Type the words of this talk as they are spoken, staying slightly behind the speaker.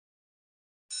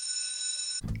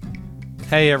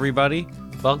Hey everybody,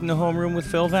 welcome to Homeroom with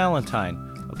Phil Valentine,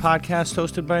 a podcast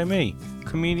hosted by me,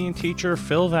 comedian teacher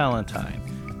Phil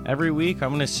Valentine. Every week I'm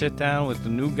going to sit down with a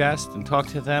new guest and talk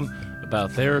to them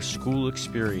about their school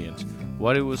experience,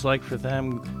 what it was like for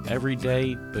them every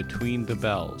day between the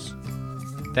bells.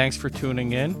 Thanks for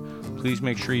tuning in. Please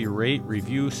make sure you rate,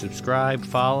 review, subscribe,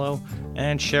 follow,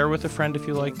 and share with a friend if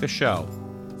you like the show.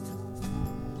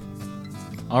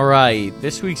 All right,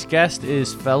 this week's guest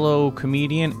is fellow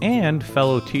comedian and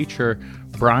fellow teacher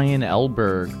Brian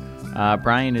Elberg.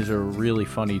 Brian is a really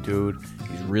funny dude.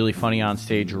 He's really funny on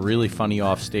stage, really funny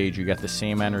off stage. You get the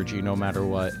same energy no matter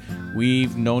what.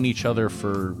 We've known each other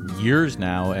for years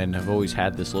now and have always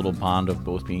had this little bond of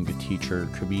both being a teacher,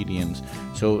 comedians.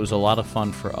 So it was a lot of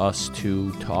fun for us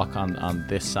to talk on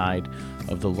this side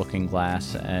of the looking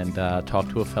glass and talk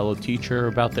to a fellow teacher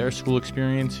about their school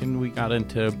experience, and we got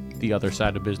into the other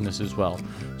side of business as well.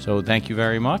 So thank you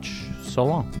very much. So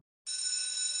long.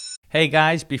 Hey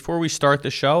guys, before we start the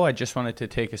show, I just wanted to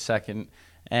take a second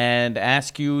and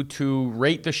ask you to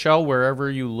rate the show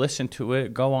wherever you listen to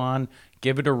it. Go on,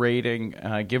 give it a rating,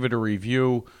 give it a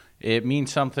review. It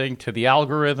means something to the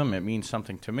algorithm. It means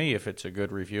something to me if it's a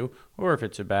good review or if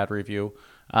it's a bad review.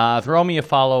 Throw me a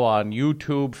follow on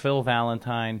YouTube, Phil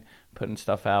Valentine, putting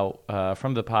stuff out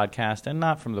from the podcast and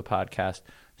not from the podcast.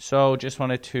 So just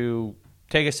wanted to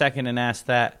take a second and ask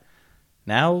that.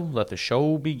 Now let the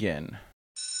show begin.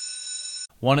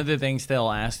 One of the things they'll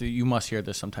ask, you must hear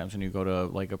this sometimes when you go to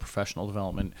like a professional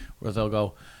development, where they'll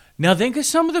go, now think of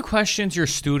some of the questions your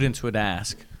students would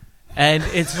ask. And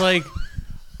it's like,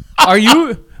 are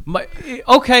you...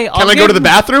 okay, Can I go to the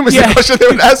bathroom? Is the question they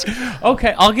would ask?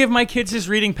 Okay, I'll give my kids this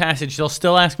reading passage. They'll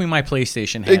still ask me my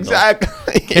PlayStation handle.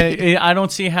 Exactly. I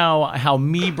don't see how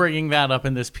me bringing that up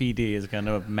in this PD is going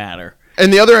to matter.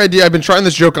 And the other idea, I've been trying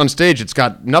this joke on stage. It's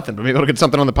got nothing, but maybe I'll get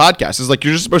something on the podcast. It's like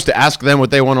you're just supposed to ask them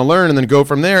what they want to learn and then go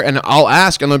from there. And I'll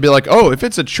ask, and they'll be like, "Oh, if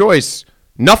it's a choice,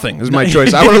 nothing is my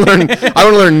choice. I want to learn. I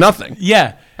want to learn nothing."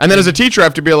 Yeah. And then as a teacher, I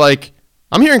have to be like,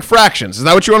 "I'm hearing fractions. Is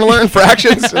that what you want to learn?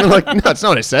 Fractions?" And they're like, "No, that's not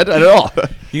what I said at all."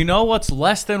 You know what's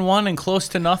less than 1 and close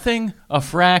to nothing? A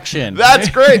fraction. That's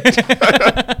great.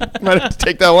 Might have to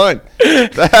take that line.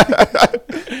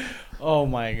 Oh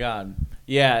my God.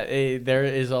 Yeah, there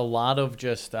is a lot of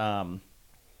just.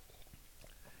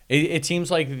 It seems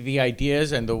like the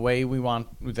ideas and the way we want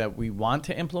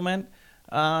to implement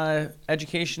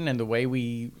education, and the way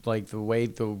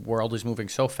the world is moving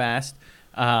so fast,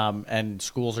 and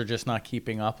schools are just not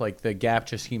keeping up. Like the gap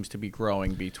just seems to be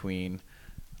growing between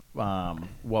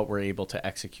what we're able to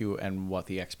execute and what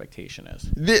the expectation is.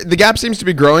 The gap seems to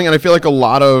be growing, and I feel like a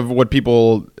lot of what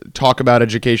people talk about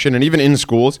education, and even in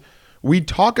schools, we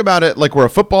talk about it like we're a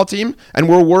football team, and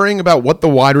we're worrying about what the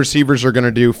wide receivers are going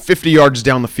to do 50 yards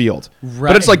down the field. Right.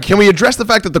 But it's like, can we address the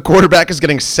fact that the quarterback is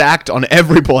getting sacked on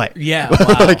every play? Yeah,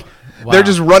 wow. They're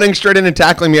just running straight in and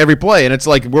tackling me every play, and it's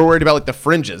like we're worried about like the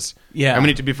fringes. Yeah. And we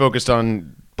need to be focused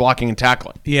on blocking and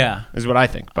tackling. Yeah. Is what I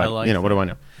think. But, what do I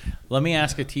know? Let me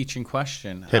ask a teaching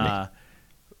question. Hit me.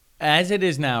 As it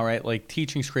is now, right, like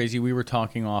teaching's crazy. We were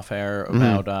talking off air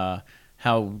about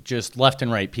how just left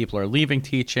and right people are leaving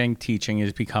teaching. Teaching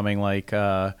is becoming like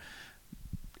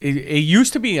it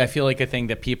used to be, I feel like, a thing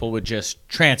that people would just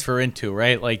transfer into,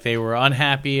 right? Like they were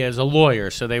unhappy as a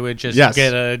lawyer, so they would just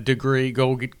get a degree,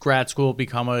 go get grad school,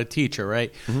 become a teacher,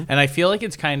 right? Mm-hmm. And I feel like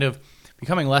it's kind of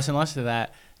becoming less and less of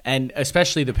that. And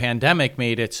especially the pandemic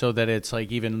made it so that it's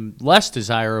like even less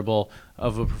desirable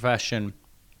of a profession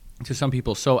to some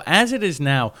people. So as it is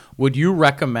now, would you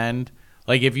recommend,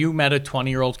 like if you met a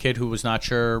 20-year-old kid who was not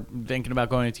sure, thinking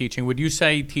about going to teaching, would you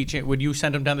say teaching? Would you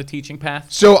send him down the teaching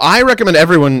path? So I recommend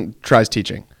everyone tries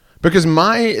teaching, because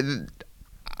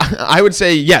I would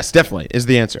say yes, definitely is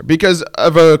the answer, because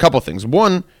of a couple of things.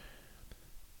 One,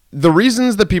 the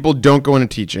reasons that people don't go into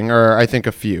teaching are, I think,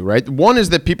 a few, right? One is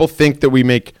that people think that we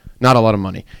make not a lot of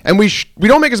money, and we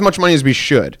don't make as much money as we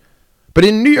should. But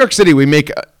in New York City, we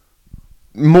make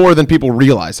more than people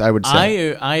realize, I would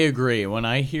say. I agree. When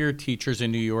I hear teachers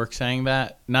in New York saying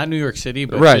that, not New York City,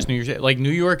 but right. Just New York City, like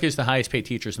New York is the highest paid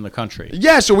teachers in the country.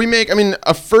 Yeah, so we make,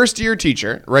 a first-year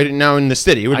teacher right now in the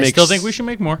city would make... I still think we should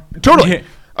make more. Totally.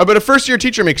 But a first-year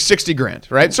teacher makes $60,000,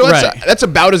 right? So that's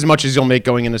about as much as you'll make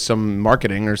going into some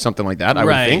marketing or something like that, I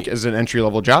would think, as an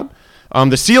entry-level job.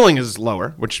 The ceiling is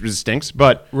lower, which stinks,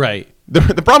 but... Right.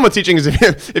 The problem with teaching is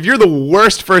if you're the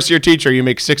worst first-year teacher, you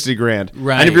make $60,000.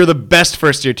 Right. And if you're the best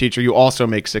first-year teacher, you also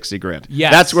make $60,000.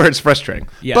 Yes. That's where it's frustrating.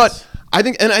 Yes. But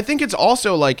I think it's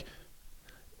also like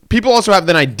people also have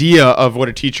an idea of what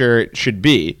a teacher should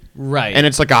be. Right. And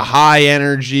it's like a high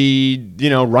energy,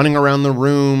 running around the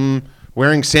room,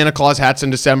 wearing Santa Claus hats in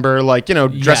December, like,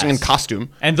 dressing in Yes. costume.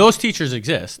 And those teachers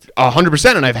exist.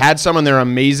 100%. And I've had some, and they're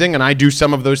amazing, and I do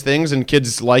some of those things, and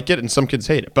kids like it, and some kids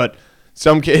hate it. But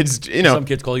some kids, Some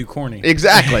kids call you corny.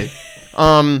 exactly.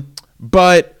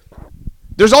 But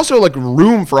there's also like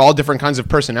room for all different kinds of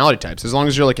personality types, as long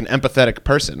as you're like an empathetic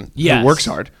person Yes. who works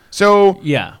hard. So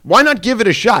Yeah. why not give it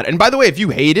a shot? And by the way, if you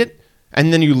hate it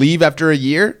and then you leave after a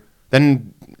year,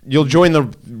 then you'll join the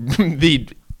the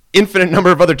infinite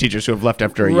number of other teachers who have left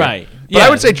after a year. Right. But Yeah, I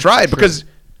would say try it because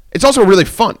it's also really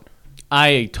fun.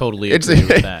 I totally It's-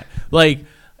 agree with that. Like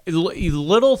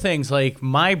little things like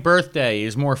my birthday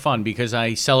is more fun because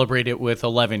I celebrate it with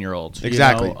 11-year-olds.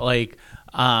 Exactly. Like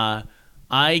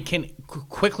I can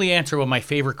quickly answer what my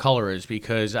favorite color is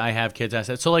because I have kids ask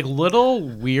that. So like little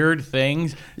weird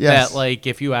things Yes. that like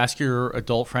if you ask your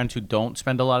adult friends who don't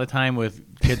spend a lot of time with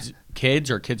kids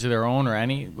or kids of their own or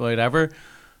any whatever,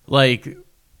 like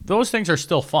those things are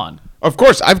still fun. Of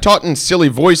course, I've taught in silly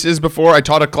voices before. I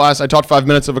taught 5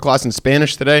 minutes of a class in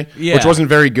Spanish today, Yeah. which wasn't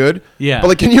very good. Yeah. But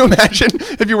like, can you imagine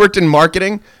if you worked in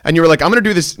marketing and you were like, I'm going to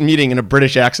do this meeting in a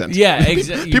British accent? Yeah,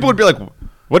 exactly. People would be like,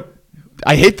 what?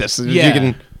 I hate this.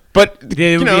 Yeah. But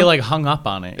They would be like hung up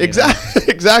on it. you know? Exactly.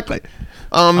 Exactly.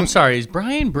 I'm sorry, is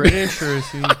Brian British or is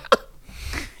he?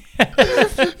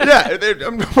 Yeah.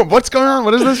 What's going on?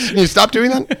 What is this? Can you stop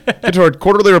doing that? Get to our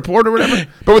quarterly report or whatever.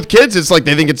 But with kids, it's like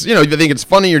they think it's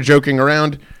funny. You're joking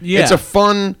around. Yeah. It's a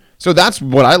fun. So that's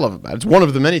what I love about it. It's one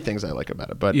of the many things I like about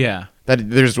it. But Yeah. that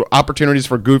there's opportunities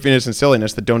for goofiness and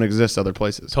silliness that don't exist other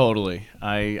places. Totally.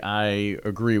 I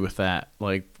agree with that,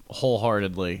 like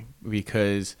wholeheartedly,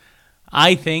 because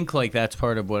I think like that's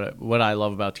part of what I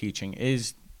love about teaching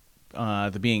is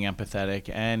the being empathetic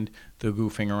and the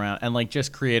goofing around and like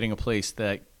just creating a place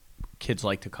that kids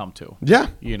like to come to. Yeah.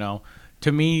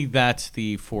 To me, that's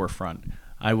the forefront.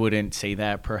 I wouldn't say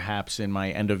that perhaps in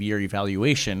my end of year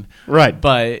evaluation. Right.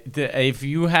 But if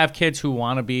you have kids who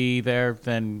want to be there,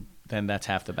 then that's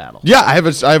half the battle. Yeah, I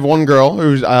have one girl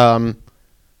who's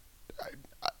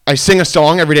I sing a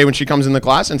song every day when she comes in the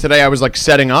class, and today I was like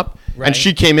setting up, Right. and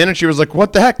she came in and she was like,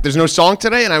 "What the heck? There's no song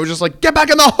today?" And I was just like, "Get back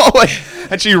in the hallway!"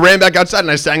 And she ran back outside,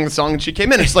 and I sang the song, and she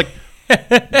came in. It's like,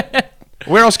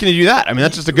 where else can you do that? I mean,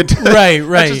 that's just a good time. Right.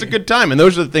 That's just a good time, and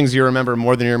those are the things you remember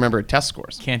more than you remember test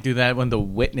scores. Can't do that when the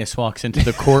witness walks into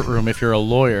the courtroom if you're a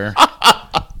lawyer.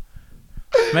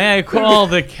 May I call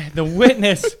the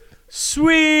witness,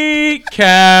 Sweet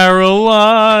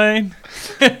Caroline?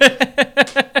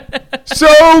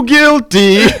 So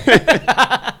guilty.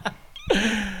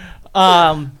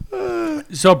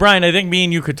 So, Brian, I think me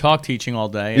and you could talk teaching all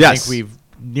day. I Yes. think we've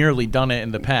nearly done it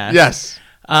in the past. Yes.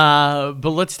 But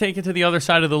let's take it to the other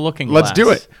side of the looking glass. Let's do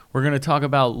it. We're going to talk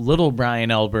about little Brian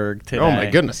Elberg today. Oh my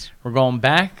goodness. We're going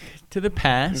back to the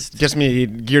past. Gets me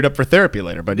geared up for therapy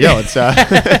later, but yeah, let's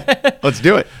let's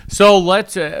do it. So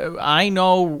let's. I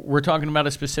know we're talking about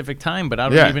a specific time, but I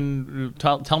don't Yeah. even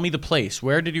tell me the place.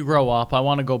 Where did you grow up? I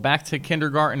want to go back to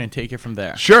kindergarten and take it from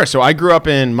there. Sure. So I grew up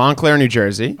in Montclair, New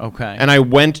Jersey. Okay. And I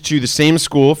went to the same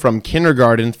school from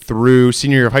kindergarten through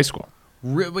senior year of high school.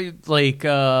 Really, like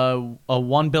a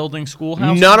one building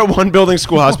schoolhouse? Not a one building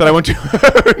schoolhouse, but I went to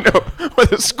no,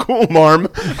 with a school marm.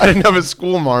 I didn't have a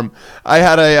school marm.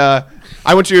 I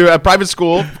went to a private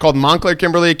school called Montclair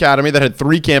Kimberly Academy that had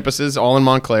 3 campuses, all in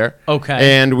Montclair.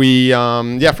 Okay. And we,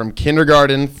 from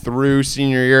kindergarten through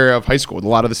senior year of high school, with a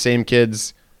lot of the same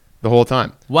kids the whole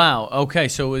time. Wow. Okay.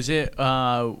 So was it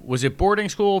boarding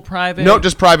school, private? No,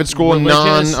 just private school,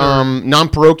 Religious or-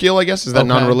 non-parochial, I guess. Is that Okay.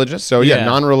 non-religious? So yeah, Yeah.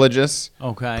 non-religious.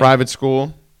 Okay. Private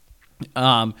school.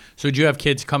 So did you have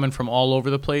kids coming from all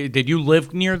over the place? Did you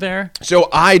live near there? So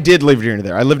I did live near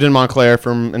there. I lived in Montclair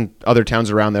and other towns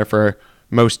around there for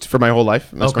my whole life.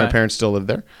 That's Okay. my parents still live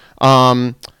there.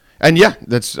 And yeah,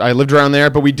 I lived around there,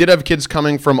 but we did have kids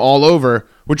coming from all over,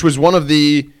 which was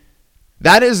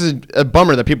that is a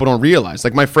bummer that people don't realize.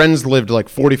 Like my friends lived like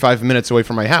 45 minutes away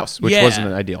from my house, which Yeah.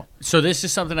 wasn't ideal. So this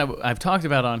is something I've talked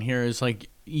about on here is like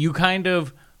you kind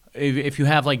of, if you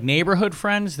have like neighborhood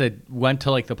friends that went to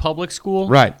like the public school.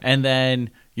 Right. And then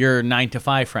your 9 to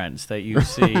 5 friends that you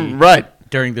see Right.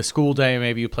 during the school day,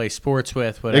 maybe you play sports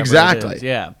with, whatever. Exactly. It is.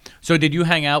 Yeah. So did you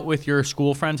hang out with your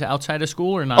school friends outside of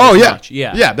school or not? Oh as yeah, much?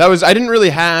 Yeah. yeah. I didn't really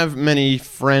have many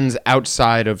friends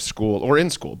outside of school or in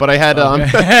school, but I had,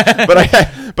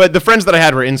 but the friends that I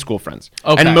had were in school friends,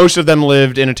 Okay. and most of them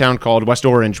lived in a town called West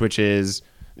Orange, which is,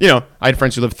 I had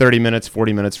friends who lived 30 minutes,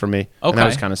 40 minutes from me, and that Okay.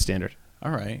 was kind of standard. All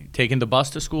right. Taking the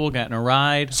bus to school, getting a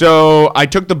ride. So I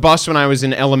took the bus when I was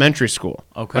in elementary school.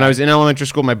 Okay. When I was in elementary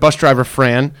school, my bus driver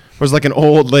Fran was like an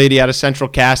old lady out of Central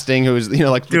Casting who was,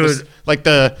 like, Dude. like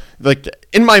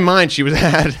in my mind she was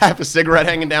had half a cigarette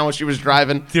hanging down while she was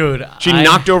driving. Dude, She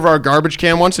knocked over our garbage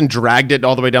can once and dragged it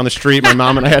all the way down the street. My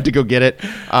mom and I had to go get it.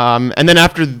 And then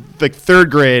after like third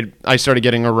grade, I started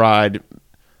getting a ride.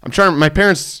 My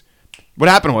parents. What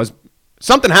happened was.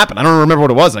 Something happened. I don't remember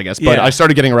what it was, I guess, but Yeah. I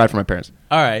started getting a ride from my parents.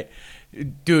 All right.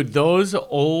 Dude, those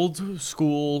old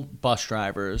school bus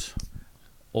drivers,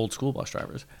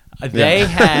 they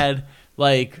had,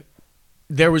 like,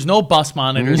 there was no bus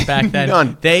monitors back then.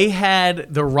 None. They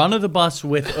had the run of the bus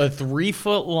with a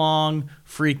 3-foot-long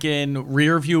freaking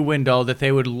rear view window that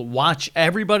they would watch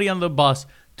everybody on the bus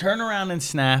turn around and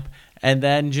snap, and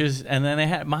then they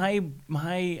had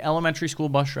my elementary school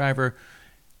bus driver.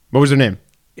 What was their name?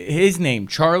 His name,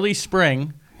 Charlie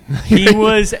Spring. He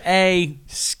was a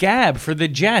scab for the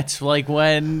Jets. Like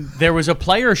when there was a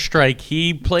player strike,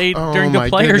 he played during the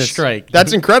player strike.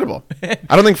 That's incredible.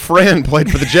 I don't think Fran played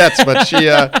for the Jets, but she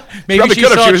Maybe probably she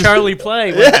could have. saw She was, Charlie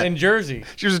play Yeah. in Jersey.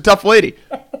 She was a tough lady.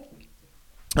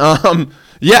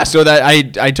 So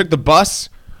that I took the bus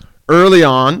early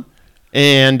on,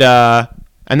 and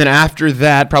then after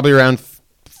that, probably around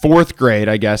fourth grade,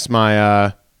 I guess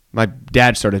my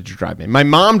dad started to drive me. My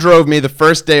mom drove me the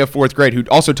first day of fourth grade, who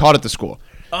also taught at the school.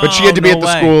 But she had to be no at the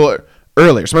way. school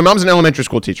earlier. So my mom's an elementary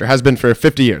school teacher, has been for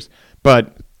 50 years.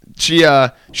 But she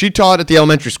taught at the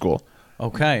elementary school.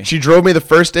 Okay. She drove me the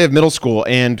first day of middle school,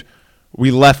 and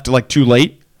we left like too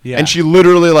late. Yeah. And she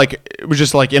literally it was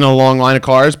just like in a long line of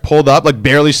cars, pulled up, like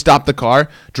barely stopped the car,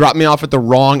 dropped me off at the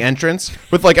wrong entrance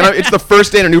with it's the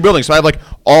first day in a new building. So I have like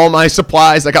all my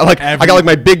supplies. I got like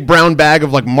my big brown bag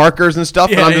of like markers and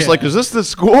stuff. And I'm just like, is this the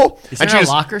school? Is And there she a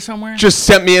locker somewhere? just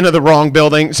sent me into the wrong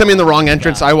building, sent me in the wrong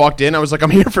entrance. I walked in. I was like,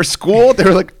 I'm here for school. They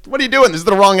were like, what are you doing? This is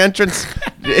the wrong entrance.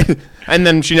 And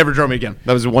then she never drove me again.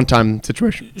 That was a one-time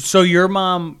situation. So your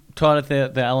mom taught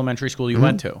at the elementary school you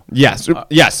went to? Yes.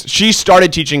 Yes. She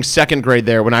started teaching second grade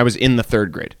there when I was in the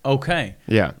third grade. Okay.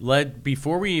 Yeah.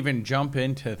 Before we even jump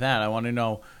into that, I want to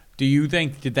know,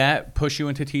 did that push you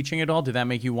into teaching at all? Did that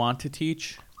make you want to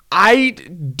teach? I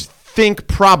think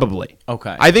probably.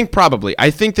 Okay. I think probably.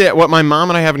 I think that what my mom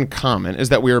and I have in common is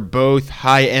that we are both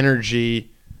high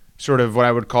energy, sort of what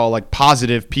I would call like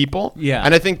positive people. Yeah.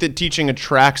 And I think that teaching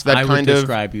attracts that I kind would of.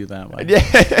 describe you that way. Yeah.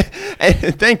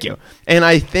 Thank you. And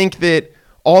I think that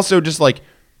also just like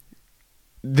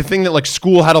the thing that like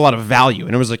school had a lot of value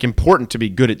and it was like important to be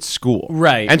good at school.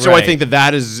 Right. And so right. I think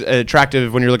that is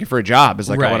attractive when you're looking for a job is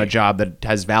like I want a Right. job that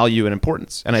has value and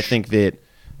importance. And I think that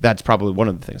that's probably one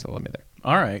of the things that led me there.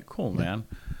 All right, cool, man.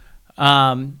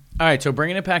 All right, so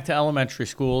bringing it back to elementary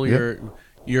school, Yep.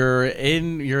 you're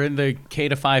in the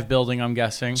K-5 building, I'm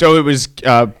guessing. So it was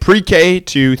pre-K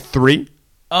to 3.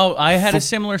 Oh, I had a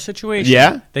similar situation.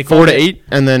 Yeah. They 4 called to it- 8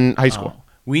 and then high school. Oh.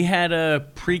 We had a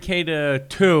pre-K to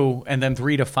 2 and then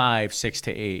 3 to 5, 6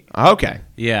 to 8. Okay.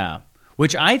 Yeah.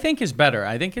 Which I think is better.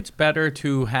 I think it's better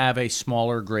to have a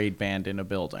smaller grade band in a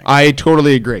building. I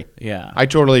totally agree. Yeah. I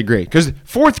totally agree. Because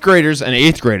 4th graders and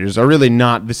 8th graders are really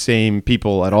not the same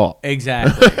people at all.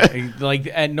 Exactly. Like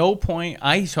at no point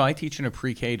I teach in a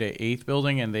pre-K to 8th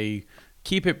building and they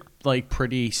keep it like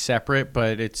pretty separate,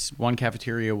 but it's one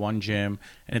cafeteria, one gym,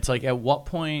 and it's like at what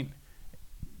point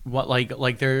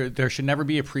there should never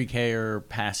be a pre-K or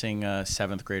passing a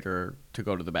 7th grader to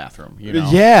go to the bathroom, you know?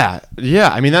 Yeah.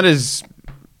 I mean, it's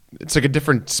like a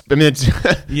different, it's, it's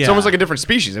Yeah. almost like a different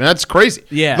species. I mean, that's crazy.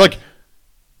 Yeah. Like,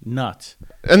 Nuts.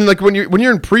 and like when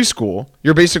you're in preschool,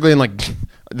 you're basically in like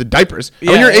the diapers. And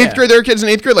when Yeah, you're in 8th yeah. grade, there are kids in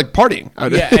 8th grade like partying.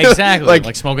 Yeah, exactly.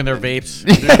 like smoking their vapes.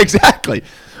 yeah, exactly.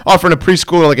 Offering a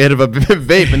preschooler like a hit of a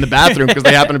vape in the bathroom because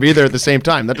they happen to be there at the same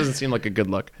time. That doesn't seem like a good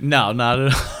look. No, not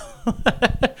at all.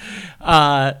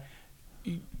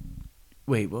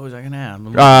 Wait, what was I going to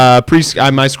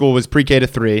add? My school was pre-K to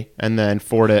 3 and then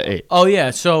 4 to 8. Oh,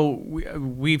 yeah. So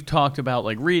we've talked about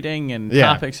like reading and Yeah.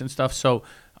 topics and stuff. So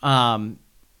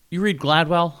you read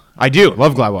Gladwell? I do.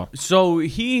 Love Gladwell. So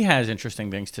he has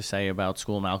interesting things to say about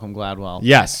school, Malcolm Gladwell.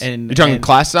 Yes. And You're talking and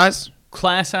class size?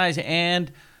 class size,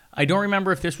 and I don't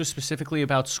remember if this was specifically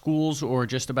about schools or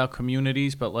just about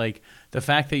communities, but like the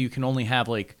fact that you can only have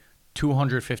like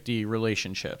 250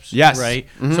 relationships. Yes. Right?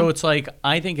 Mhm. So it's like,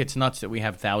 I think it's nuts that we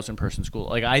have 1,000-person school.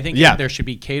 Like, I think Yeah. there should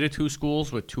be K-2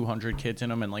 schools with 200 kids in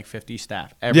them and like 50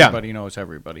 staff. Everybody knows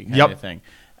everybody kind Yep. of thing.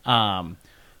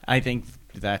 I think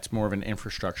that's more of an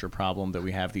infrastructure problem that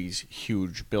we have these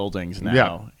huge buildings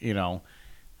now, you know.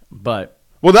 But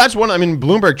Well, that's one. I mean,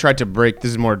 Bloomberg tried to break.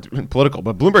 This is more political,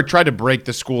 but Bloomberg tried to break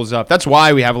the schools up. That's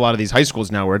why we have a lot of these high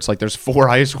schools now, where it's like there's 4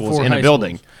 high schools in a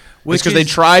building. It's because they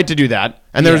tried to do that,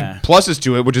 and there's pluses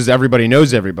to it, which is everybody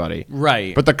knows everybody.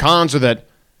 Right. But the cons are that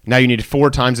now you need 4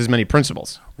 times as many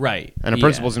principals. Right. And a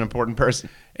principal is an important person.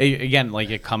 Again, like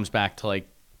it comes back to like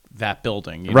that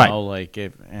building, you right. know, like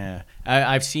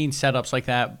I've seen setups like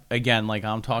that. Again, like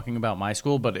I'm talking about my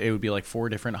school, but it would be like 4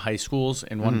 different high schools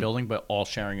in one building, but all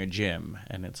sharing a gym,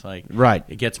 and it's like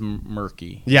it gets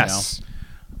murky. Yes. You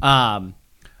know? All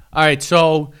right,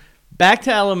 so back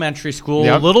to elementary school.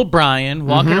 Little Brian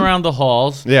walking around the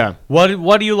halls. Yeah.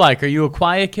 What do you like? Are you a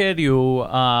quiet kid? Are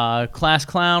you class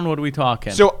clown? What are we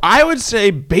talking? So I would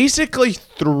say basically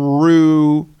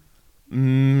through.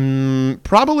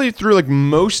 Probably through like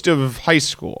most of high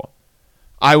school,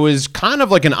 I was kind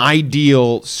of like an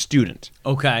ideal student.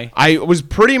 Okay. I was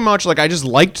pretty much like I just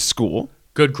liked school.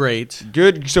 Good grades.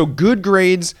 Good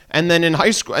grades, and then in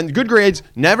high school, and good grades,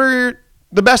 never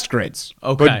the best grades.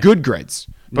 Okay. But good grades.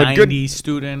 But 90s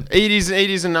student.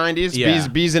 80s and 90s. Yeah.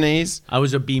 B's and A's. I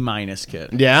was a B-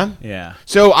 kid. Yeah. Yeah.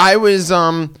 So I was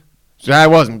So I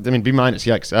wasn't. I mean, B-.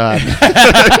 Yikes.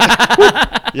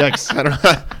 Yikes. I don't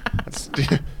know.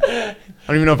 I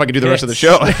don't even know if I could do the rest of the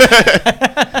show.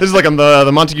 This is like I'm the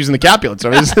Montagues and the Capulets.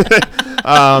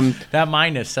 That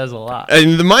minus says a lot.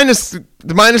 And the minus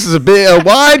is a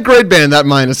wide grade band. That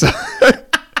minus.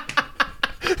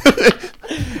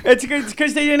 It's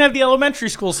because they didn't have the elementary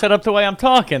school set up the way I'm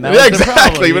talking. That yeah, was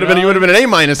exactly. You would have been an A-.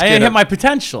 I didn't hit my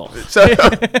potential. So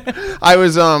I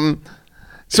was I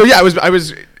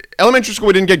was elementary school.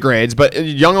 We didn't get grades, but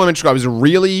young elementary school I was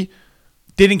really.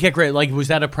 Didn't get grades. Like, was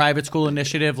that a private school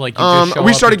initiative? Like, you just show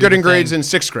we up started and do getting the grades thing? in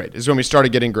 6th grade. Is when we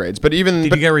started getting grades. But Did you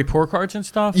get report cards and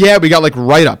stuff? Yeah, we got like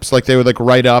write-ups. Like they would like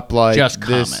write up like just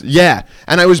this. Comments. Yeah,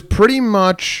 and I was pretty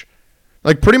much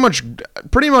on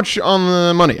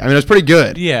the money. I mean, it was pretty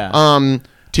good. Yeah.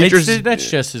 Teachers.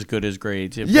 That's just as good as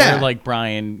grades. If they're like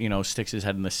Brian, sticks his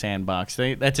head in the sandbox,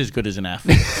 that's as good as an F.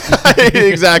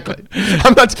 Exactly.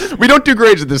 We don't do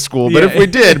grades at this school, but if we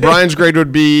did, Brian's grade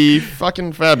would be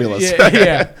fucking fabulous.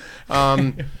 Yeah.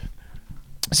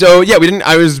 So yeah, we didn't.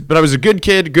 I was a good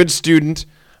kid, good student.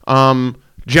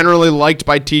 Generally liked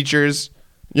by teachers.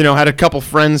 Had a couple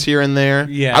friends here and there.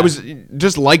 Yeah. I was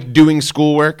just liked doing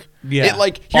schoolwork. Yeah.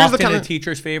 Here's often the kind of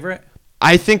teacher's favorite.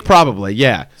 I think probably,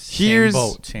 yeah. Same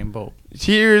boat.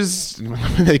 Here's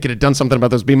they could have done something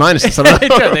about those B-.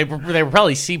 They were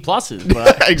probably C+.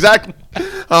 But. Exactly.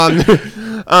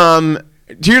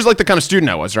 Here's like the kind of student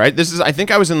I was, right? I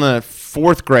think I was in the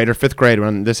 4th grade or 5th grade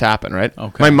when this happened, right?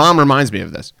 Okay. My mom reminds me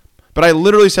of this. But I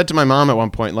literally said to my mom at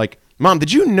one point, like, Mom,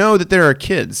 did you know that there are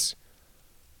kids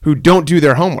who don't do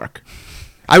their homework?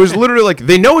 I was literally like,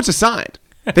 they know it's assigned.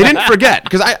 They didn't forget,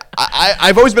 because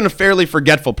I've always been a fairly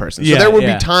forgetful person. So there would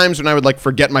be times when I would like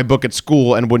forget my book at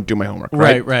school and wouldn't do my homework.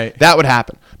 Right. That would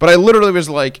happen. But I literally was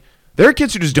like, there are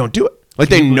kids who just don't do it. Like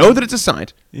they know that it's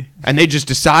assigned, and they just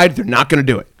decide they're not going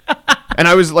to do it. And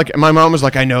I was like, my mom was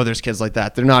like, I know there's kids like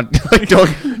that. They're not like, you're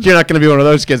not going to be one of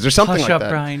those kids or something Hush like up,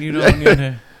 that. Brian. You don't need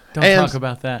to. Don't talk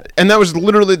about that. And that was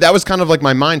kind of like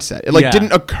my mindset. It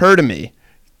didn't occur to me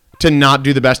to not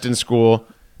do the best in school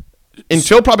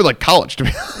until probably like college, to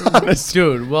be honest.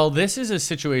 Dude, well, this is a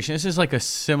situation. This is like a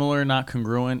similar, not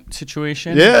congruent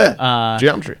situation. Yeah.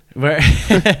 Geometry.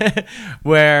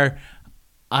 Where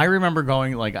I remember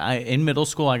going, like, in middle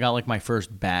school, I got like my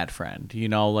first bad friend.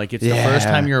 Like it's the first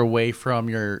time you're away from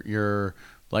your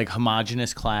like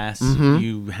homogenous class.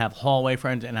 You have hallway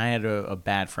friends, and I had a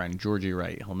bad friend, Georgie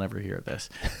Wright. He'll never hear this.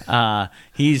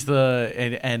 He's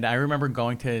and I remember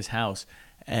going to his house,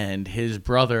 and his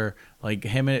brother,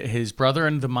 his brother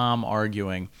and the mom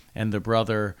arguing, and the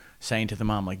brother saying to the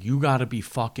mom, like, you gotta be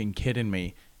fucking kidding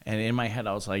me. And in my head,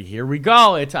 I was like, here we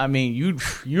go. You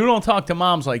don't talk to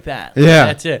moms like that. Yeah.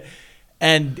 That's it.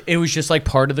 And it was just like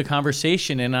part of the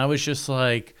conversation. And I was just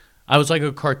like, I was like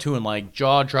a cartoon, like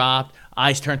jaw dropped,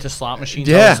 eyes turned to slot machines.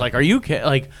 Yeah. I was like, are you kidding?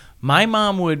 Like, my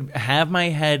mom would have my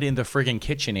head in the friggin'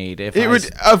 KitchenAid if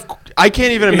I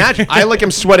can't even imagine. I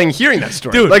am sweating hearing that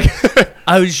story. Dude, like,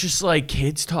 I was just like,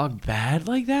 kids talk bad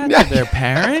like that to their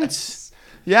parents?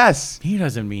 Yes. He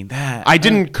doesn't mean that. I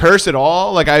didn't curse at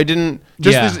all. Like, I didn't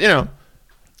just, Yeah,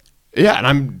 and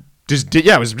I'm just,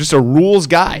 I was just a rules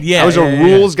guy. Yeah. I was a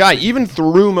rules guy. Even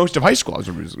through most of high school, I was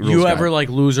a rules guy. You ever,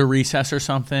 lose a recess or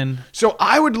something? So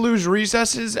I would lose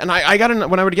recesses, and I got in,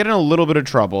 when I would get in a little bit of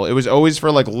trouble, it was always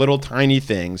for, little tiny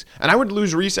things. And I would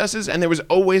lose recesses, and there was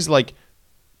always,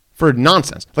 for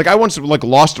nonsense. Like I once like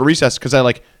lost a recess because I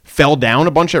like fell down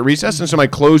a bunch at recess, and so my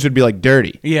clothes would be like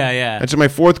dirty. Yeah. And so my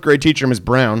 4th grade teacher, Miss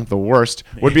Brown, the worst,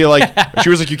 would be like, she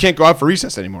was like, "You can't go out for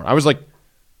recess anymore." I was like,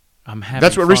 I'm having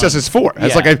 "That's what fun. recess is for."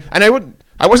 It's like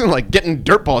I wasn't like getting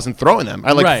dirt balls and throwing them.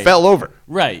 I like fell over.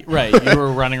 Right. You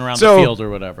were running around the field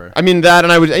or whatever. I mean that,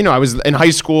 and I was in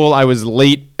high school. I was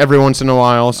late every once in a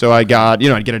while, so I got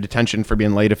I'd get a detention for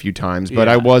being late a few times, but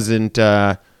I wasn't.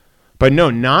 But no,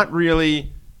 not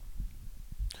really.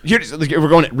 Here's like, we're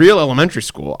going to real elementary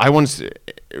school.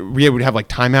 We would have like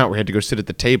timeout where we had to go sit at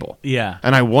the table. Yeah.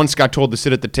 And I once got told to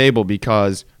sit at the table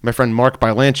because my friend Mark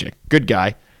Bylanchik, good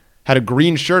guy, had a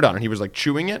green shirt on and he was like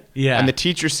chewing it. Yeah. And the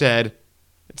teacher said,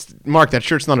 "Mark, that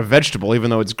shirt's not a vegetable even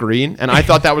though it's green." And I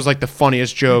thought that was like the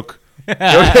funniest joke.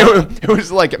 It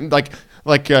was like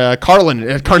Carlin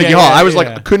at Carnegie Hall. I was like,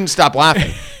 I couldn't stop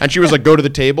laughing. And she was like, "Go to the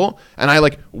table." And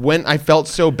I felt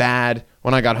so bad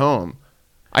when I got home.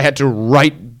 I had to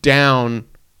write down.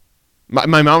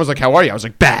 My mom was like, "How are you?" I was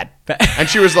like, "Bad." And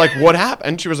she was like, "What happened?"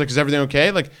 And she was like, "Is everything okay?"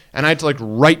 And I had to like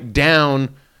write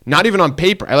down, not even on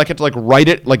paper. I had to like write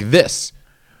it like this,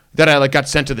 that I like got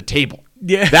sent to the table.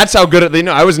 Yeah, that's how good they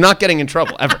know. I was not getting in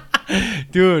trouble ever,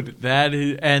 dude. That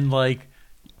is, and like,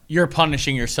 you're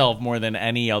punishing yourself more than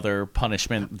any other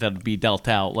punishment that'd be dealt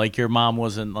out. Like your mom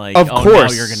wasn't like, of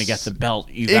course, now you're gonna get the belt.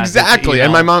 Exactly.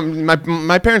 And my mom,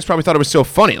 my parents probably thought it was so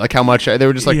funny, like how much they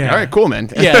were just like, all right, cool, man.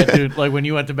 Yeah, dude. Like when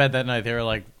you went to bed that night, they were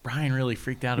like, Brian really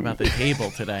freaked out about the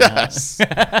table today. Yes.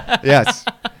 Huh? Yes.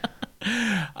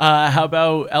 How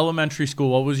about elementary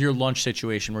school? What was your lunch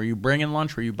situation? Were you bringing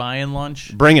lunch? Were you buying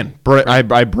lunch?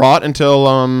 I brought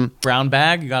until brown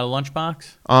bag. You got a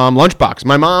lunchbox? Lunchbox.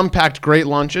 My mom packed great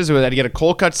lunches. We had to get a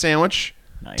cold cut sandwich,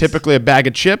 typically a bag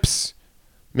of chips,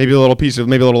 maybe a little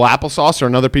applesauce or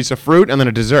another piece of fruit, and then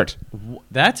a dessert.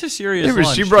 That's a serious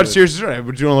lunch. She brought serious dessert. I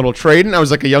was doing a little trading. I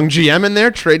was like a young GM in there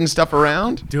trading stuff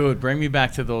around. Dude, bring me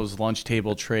back to those lunch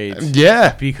table trades.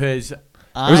 Yeah, because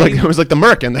it was like the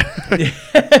Merc in there.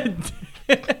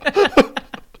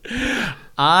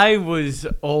 I was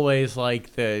always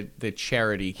like the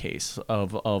charity case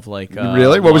of like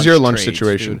really. What was your lunch trades,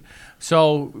 situation? Dude.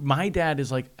 So my dad is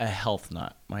like a health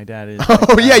nut. My dad is.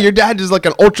 Yeah, your dad is like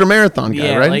an ultra marathon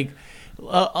guy, right? Like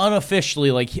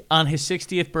unofficially, like on his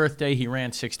 60th birthday, he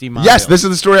ran 60 miles. Yes, this is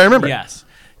the story I remember. Yes,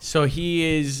 so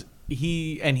he's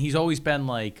always been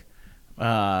like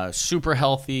super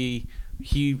healthy.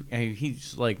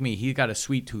 He's like me. He got a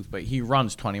sweet tooth, but he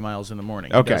runs 20 miles in the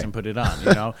morning. He doesn't put it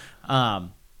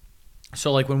on,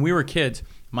 So like when we were kids,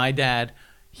 my dad,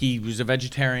 he was a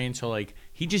vegetarian, so like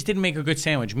he just didn't make a good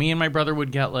sandwich. Me and my brother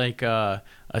would get like a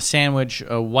sandwich,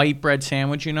 a white bread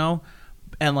sandwich, and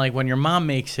like when your mom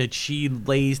makes it, she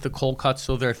lays the cold cuts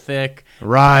so they're thick,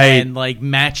 right, and like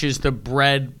matches the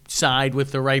bread side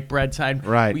with the right bread side,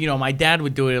 right. My dad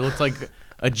would do it. It looked like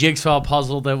a jigsaw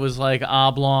puzzle that was like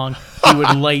oblong. He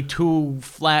would lay 2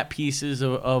 flat pieces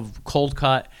of cold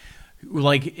cut.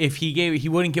 Like if he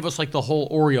wouldn't give us like the whole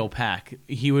Oreo pack.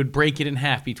 He would break it in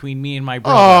half between me and my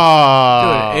brother.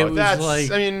 Oh, dude, it was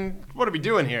like, I mean, what are we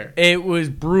doing here? It was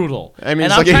brutal. I mean,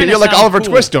 you're like Oliver cool.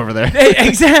 Twist over there.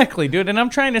 Exactly, dude. And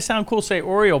I'm trying to sound cool, say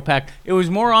Oreo pack. It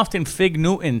was more often Fig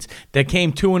Newtons that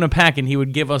came 2 in a pack, and he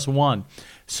would give us 1.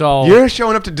 So you're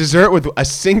showing up to dessert with a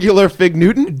singular Fig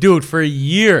Newton? Dude, for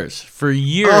years,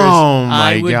 oh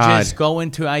my I would God. just go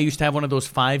into, I used to have one of those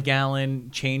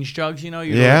 5-gallon change jugs,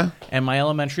 Yeah. And my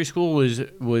elementary school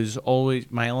was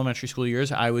always, my elementary school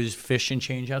years, I was fish and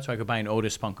change out so I could buy an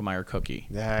Otis Spunkemeyer cookie.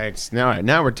 That's,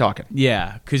 now we're talking.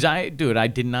 Yeah, because I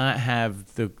did not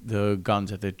have the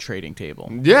guns at the trading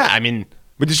table. Yeah, I mean,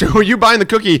 were you buying the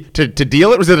cookie to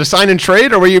deal it? Was it a sign and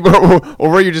trade, or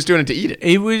were you just doing it to eat it?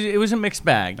 It was a mixed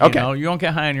bag. Okay. You don't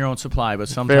get high on your own supply, but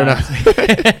sometimes.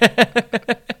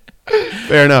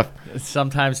 Fair enough.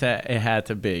 Sometimes it had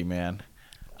to be, man.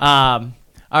 All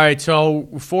right, so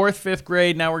 4th, 5th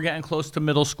grade. Now we're getting close to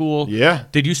middle school. Yeah.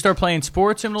 Did you start playing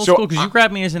sports in middle school? Because you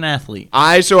grabbed me as an athlete.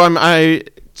 I had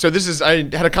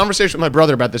a conversation with my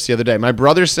brother about this the other day. My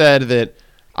brother said that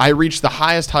I reached the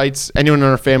highest heights anyone in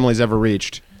our family's ever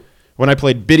reached when I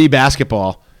played bitty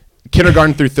basketball,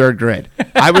 kindergarten through 3rd grade.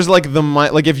 I was like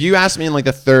if you asked me in like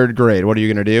the 3rd grade, what are you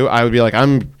gonna do? I would be like,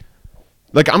 I'm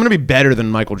gonna be better than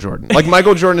Michael Jordan. Like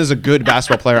Michael Jordan is a good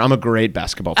basketball player. I'm a great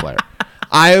basketball player.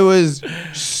 I was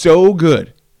so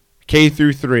good, K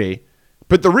through 3.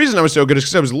 But the reason I was so good is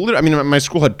because I was my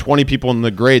school had 20 people in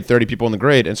the grade, 30 people in the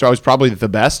grade, and so I was probably the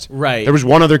best. Right. There was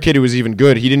one other kid who was even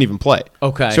good. He didn't even play.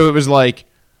 Okay. So it was like,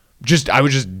 I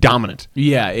was just dominant.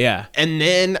 Yeah. And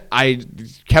then I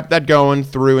kept that going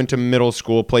through into middle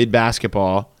school, played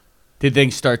basketball. Did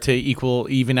things start to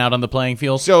even out on the playing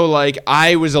field? So like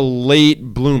I was a late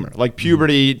bloomer, like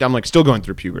puberty. I'm like still going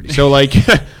through puberty. So like,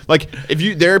 like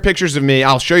there are pictures of me.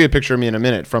 I'll show you a picture of me in a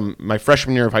minute from my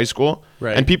freshman year of high school,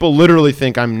 right. And people literally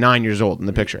think I'm 9 years old in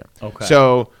the picture. Okay.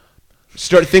 So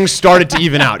things started to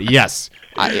even out. Yes,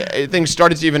 things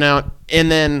started to even out,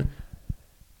 and then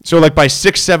so like by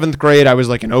 6th, 7th grade, I was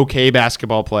like an okay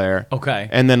basketball player. Okay.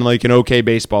 And then like an okay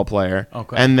baseball player.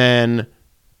 Okay. And then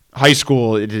high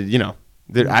school,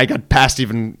 I got passed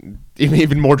even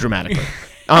more dramatically.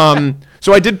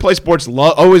 So I did play sports.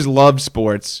 Always loved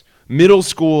sports. Middle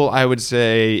school, I would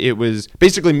say it was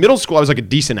basically middle school. I was like a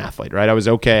decent athlete, right? I was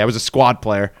okay. I was a squad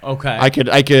player. Okay.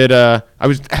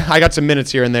 I got some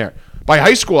minutes here and there. By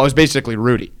high school, I was basically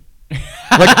Rudy. Like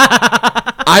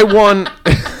I won.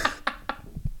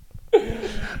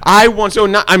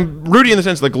 I'm Rudy in the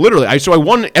sense, like literally. I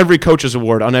won every coach's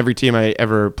award on every team I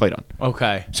ever played on.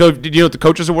 Okay. So did you know what the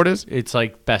coach's award is? It's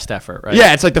like best effort, right?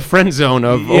 Yeah, it's like the friend zone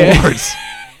of awards.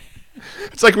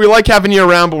 It's like we like having you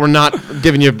around, but we're not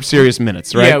giving you serious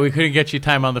minutes, right? Yeah, we couldn't get you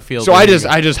time on the field. So I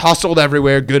just hustled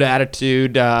everywhere, good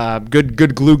attitude,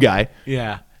 good glue guy.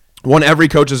 Yeah. Won every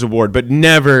coach's award, but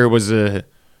never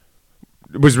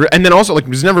and then also like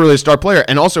was never really a star player.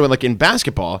 And also like in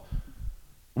basketball,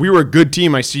 we were a good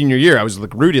team my senior year. I was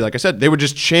like Rudy, like I said, they would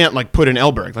just chant like put in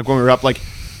Elberg, like when we were up, like,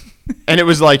 and it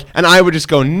was like, and I would just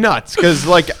go nuts because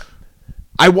like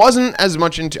I wasn't as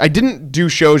much into. I didn't do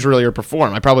shows really or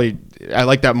perform. I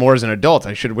like that more as an adult.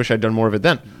 I wish I'd done more of it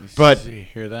then. But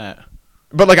hear that.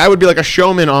 But like I would be like a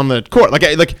showman on the court. Like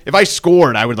if I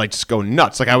scored, I would like just go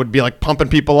nuts. Like I would be like pumping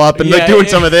people up and like doing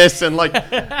some of this and like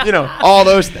all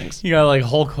those things. You got like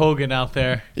Hulk Hogan out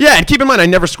there. Yeah, and keep in mind I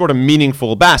never scored a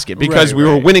meaningful basket because we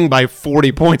were winning by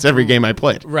 40 points every game I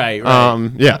played. Right.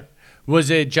 Yeah. Was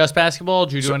it just basketball?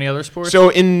 Did you do any other sports?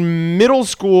 So in middle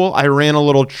school, I ran a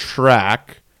little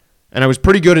track, and I was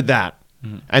pretty good at that.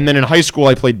 Mm-hmm. And then in high school,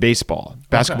 I played basketball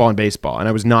and baseball, and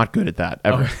I was not good at that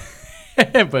ever. Okay.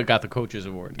 But got the coaches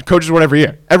award. Coaches award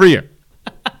every year.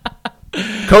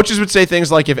 Coaches would say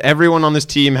things like, if everyone on this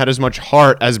team had as much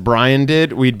heart as Brian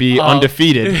did, we'd be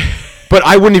undefeated. But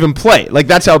I wouldn't even play. Like,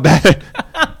 that's how bad.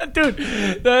 Dude,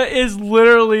 that is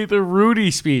literally the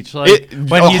Rudy speech. Like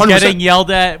when he's 100%. Getting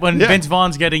yelled at, when Vince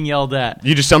Vaughn's getting yelled at.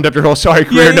 You just summed up your whole sorry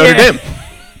career at Notre Dame.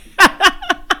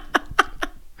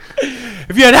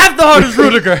 If you had half the heart as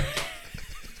Rudiger.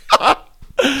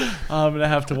 I'm going to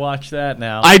have to watch that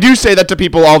now. I do say that to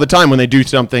people all the time when they do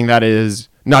something that is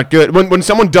not good. When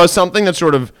someone does something that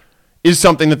sort of is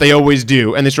something that they always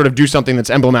do, and they sort of do something that's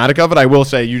emblematic of it, I will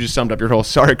say, you just summed up your whole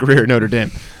sorry career at Notre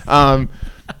Dame.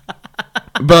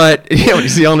 But, when you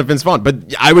see yelling at Vince Vaughn.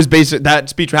 But I was that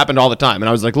speech happened all the time, and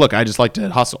I was like, look, I just like to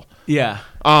hustle. Yeah.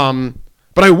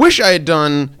 But I wish I had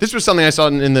done, this was something I saw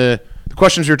in the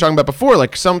questions we were talking about before,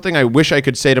 like something I wish I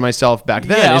could say to myself back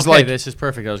then is like, this is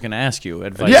perfect. I was going to ask you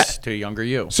advice to younger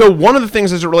you. So one of the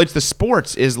things as it relates to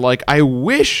sports is like, I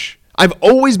wish I've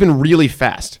always been really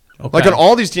fast. Okay. Like on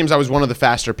all these teams, I was one of the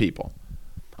faster people.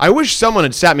 I wish someone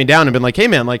had sat me down and been like, hey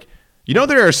man, like,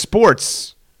 there are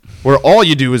sports where all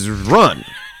you do is run.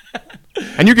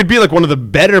 And you could be like one of the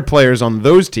better players on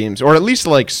those teams, or at least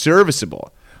like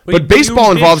serviceable. But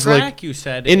baseball involves like you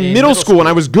said in middle school when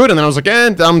I was good, and then I was like,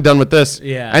 I'm done with this.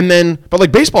 Yeah. And then, but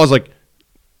like baseball is like,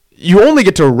 you only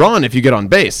get to run if you get on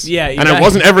base. Yeah. And I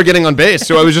wasn't ever getting on base,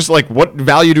 so I was just like, what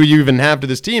value do you even have to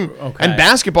this team? Okay. And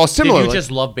basketball, similar. Did you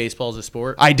just love baseball as a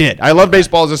sport? I did. I love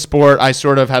baseball as a sport. I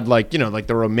sort of had like like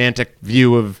the romantic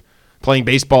view of playing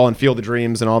baseball and Field of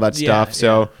Dreams and all that stuff.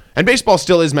 So, and baseball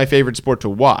still is my favorite sport to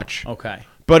watch. Okay.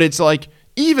 But it's like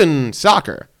even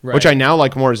soccer, which I now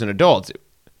like more as an adult.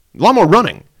 A lot more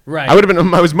running. Right.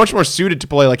 I was much more suited to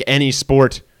play like any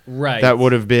sport that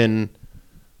would have been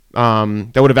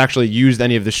that would have actually used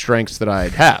any of the strengths that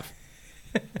I'd have.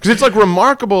 Because it's like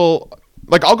remarkable.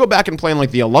 Like I'll go back and play in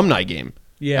like the alumni game.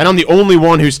 Yeah. And I'm the only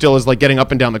one who still is like getting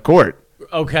up and down the court.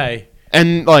 Okay.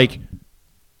 And like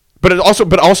but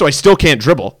also I still can't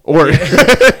dribble or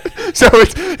so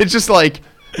it's just like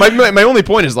my only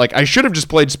point is like I should have just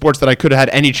played sports that I could have had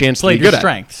any chance to be good at.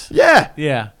 Strengths. Yeah.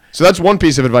 Yeah. So that's one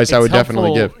piece of advice I would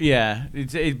definitely give. Yeah,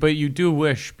 but you do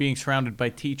wish being surrounded by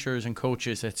teachers and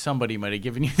coaches that somebody might have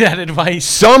given you that advice.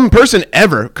 Some person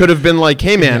ever could have been like,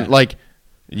 hey, man, like,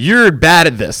 you're bad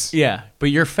at this. Yeah,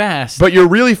 but you're fast. But you're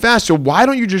really fast, so why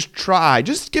don't you just try?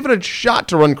 Just give it a shot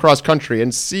to run cross country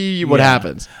and see what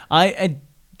happens.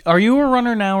 Are you a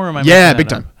runner now or am I? Yeah, big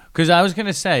time. Because I was going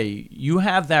to say, you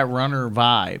have that runner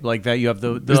vibe, like that you have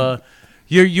the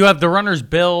You have the runner's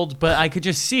build, but I could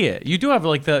just see it. You do have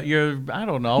like I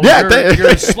don't know. Yeah,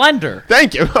 you're slender.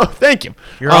 Thank you. Oh, thank you.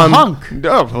 You're a hunk.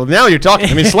 Oh, well, now you're talking.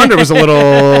 I mean, slender was a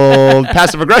little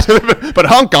passive aggressive, but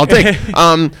hunk I'll take.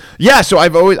 Yeah, so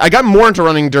I got more into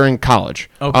running during college.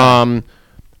 Okay.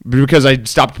 Because I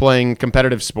stopped playing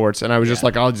competitive sports, and I was just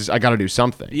like, I got to do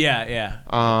something. Yeah.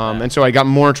 And so I got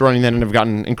more into running then, and have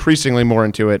gotten increasingly more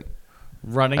into it.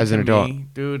 Running as to an adult. me,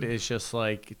 dude, is just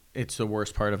like it's the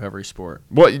worst part of every sport.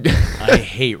 What? I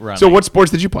hate running. So what sports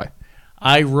did you play?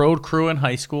 I rode crew in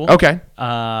high school. Okay.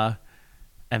 And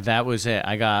that was it.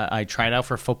 I tried out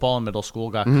for football in middle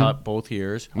school, got cut both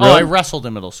years. Really? Oh, I wrestled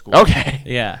in middle school. Okay.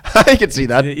 Yeah. I can see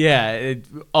that. Yeah.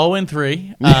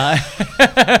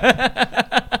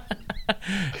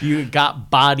 0-3. You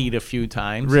got bodied a few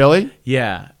times. Really?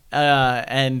 Yeah.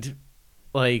 And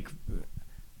like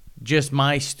just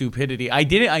my stupidity. I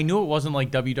knew it wasn't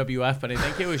like WWF, but I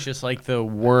think it was just like the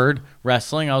word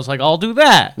wrestling. I was like, I'll do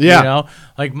that. Yeah. You know?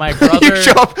 Like my brother. You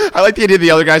show up. I like the idea of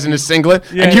the other guys in a singlet,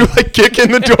 Yeah. and you like kick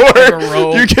in the door. The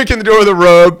robe. You kick in the door with a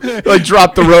robe. You, like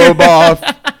drop the robe off.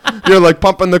 You're like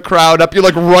pumping the crowd up. You're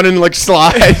like running like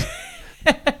slide.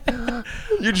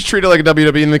 You just treat it like a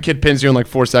WWE, and the kid pins you in like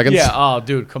 4 seconds. Yeah. Oh,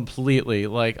 dude, completely.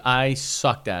 Like I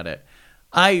sucked at it.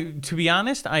 To be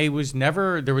honest, there was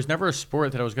never a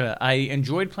sport that I was good at. I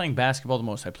enjoyed playing basketball the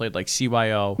most. I played like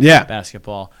CYO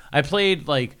basketball. I played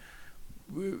like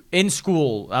in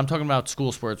school. I'm talking about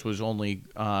school sports was only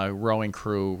rowing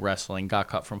crew, wrestling, got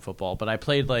cut from football. But I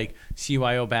played like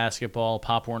CYO basketball,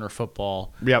 Pop Warner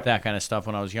football, that kind of stuff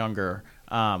when I was younger.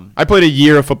 I played a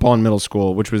year of football in middle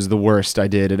school, which was the worst I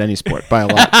did at any sport by a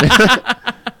lot.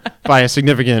 By a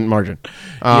significant margin.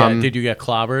 Did you get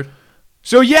clobbered?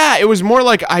 So yeah, it was more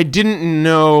like I didn't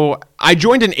know. I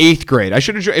joined in 8th grade. I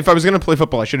should have. If I was going to play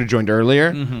football, I should have joined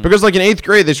earlier because like in 8th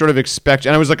grade they sort of expect,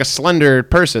 and I was like a slender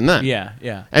person then.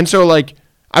 Yeah. And so like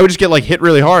I would just get like hit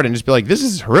really hard and just be like, this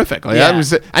is horrific. Like,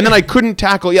 and then I couldn't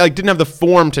tackle. Yeah, I didn't have the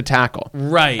form to tackle.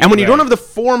 Right. And when you don't have the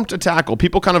form to tackle,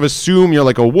 people kind of assume you're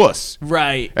like a wuss.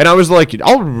 Right. And I was like, I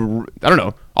don't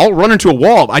know. I'll run into a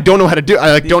wall. I don't know how to do.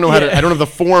 I like don't know how to. I don't have the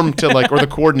form to like or the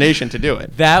coordination to do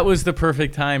it. That was the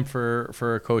perfect time for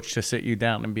a coach to sit you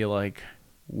down and be like,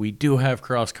 we do have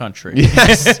cross country.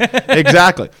 Yes,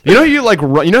 exactly. You know you like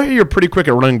run, you know you're pretty quick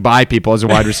at running by people as a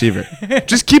wide receiver.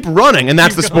 Just keep running, and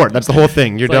that's the sport. That's the whole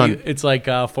thing. You're done. It's like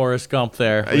Forrest Gump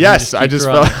there. Yes, I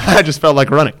just felt like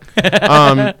running.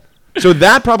 So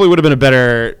that probably would have been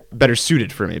better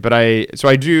suited for me. But I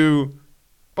do,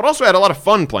 but also I had a lot of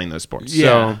fun playing those sports.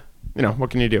 Yeah. So what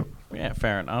can you do? Yeah,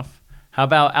 fair enough. How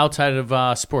about outside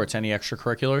of sports? Any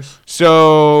extracurriculars?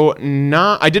 So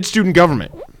I did student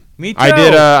government. Me too.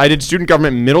 I did student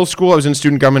government in middle school. I was in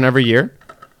student government every year,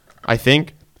 I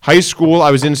think. High school,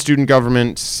 I was in student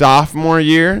government sophomore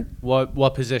year.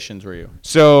 What positions were you?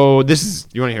 So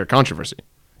you want to hear controversy.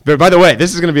 But by the way,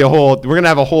 this is going to be we're going to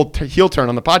have a whole heel turn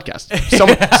on the podcast.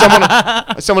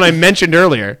 Someone I mentioned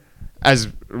earlier as,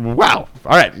 wow.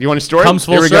 All right, you want a story? Comes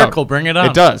full circle, bring it up.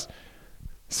 It does.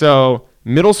 So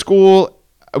middle school,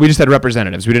 we just had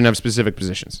representatives. We didn't have specific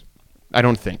positions, I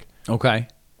don't think. Okay.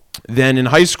 Then in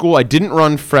high school, I didn't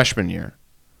run freshman year.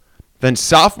 Then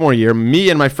sophomore year, me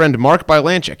and my friend Mark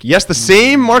Bylanchik, yes, the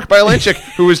same Mark Bylanchik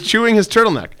who was chewing his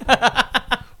turtleneck,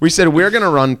 we said, we're going to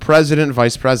run president,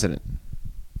 vice president.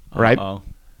 Right? Uh-oh.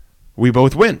 We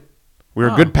both win. We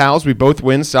were good pals. We both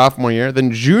win sophomore year.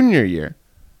 Then junior year,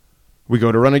 we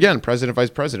go to run again, president, vice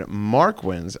president. Mark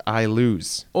wins. I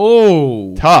lose.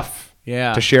 Oh. Tough.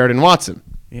 Yeah. To Sheridan Watson.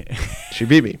 Yeah. She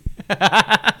beat me.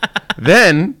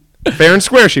 Then... fair and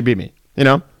square, she beat me,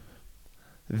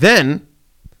 Then,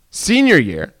 senior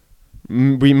year,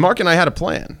 Mark and I had a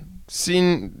plan.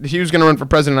 He was going to run for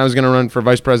president, I was going to run for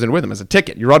vice president with him as a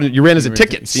ticket. You ran as a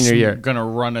ticket senior year. Going to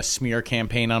run a smear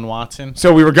campaign on Watson.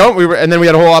 So and then we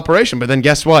had a whole operation. But then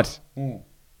guess what?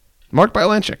 Mark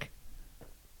Bylanchik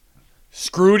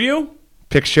screwed you?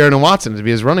 Picks Sheridan Watson to be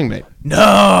his running mate.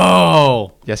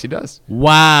 No. Yes, he does.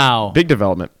 Wow. Big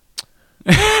development.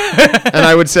 And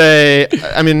I would say,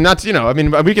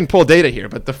 we can pull data here,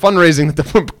 but the fundraising that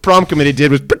the prom committee did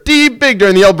was pretty big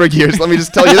during the Elberg years. Let me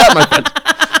just tell you that, my friend.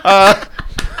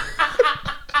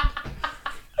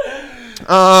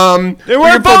 They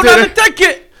weren't voting on the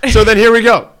ticket. So then here we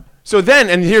go. So then,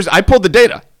 I pulled the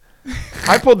data.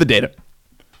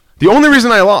 The only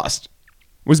reason I lost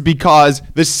was because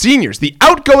the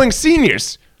outgoing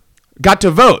seniors, got to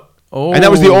vote. Oh. And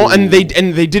that was and they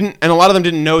didn't, and a lot of them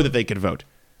didn't know that they could vote.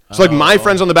 So like my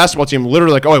friends on the basketball team,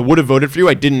 literally like, I would have voted for you.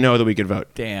 I didn't know that we could vote.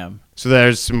 Damn. So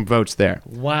there's some votes there.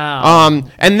 Wow.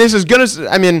 And this is gonna,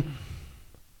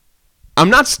 I'm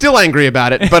not still angry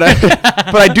about it, but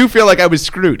I do feel like I was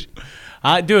screwed.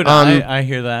 Dude, I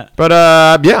hear that. But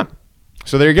yeah.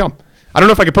 So there you go. I don't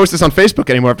know if I could post this on Facebook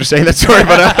anymore after saying that story,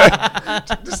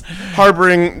 but just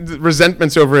harboring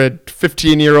resentments over a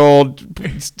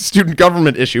 15-year-old student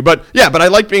government issue. But yeah, but I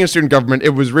like being a student government.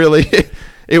 It was really,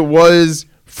 it was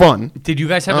fun. Did you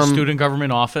guys have a student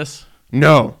government office?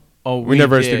 No. Oh, we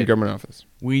never had a student government office.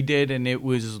 We did, and it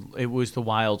was the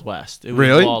Wild West. It was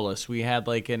really lawless. We had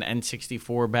like an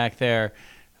N64 back there.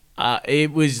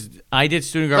 It was. I did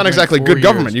student government. Not exactly good years.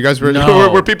 government. You guys were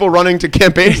were people running to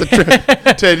campaigns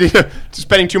to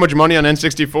spending too much money on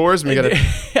N64s, and we got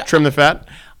to trim the fat.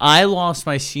 I lost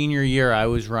my senior year. I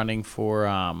was running for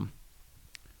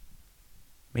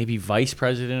maybe vice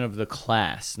president of the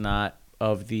class, not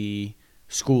of the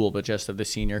school, but just of the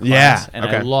senior class. Yeah, and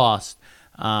okay. I lost.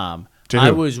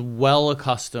 I was well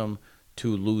accustomed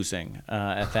to losing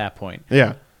at that point.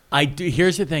 Yeah.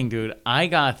 Here's the thing, dude. I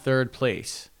got third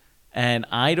place, and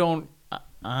I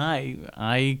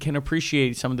can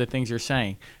appreciate some of the things you're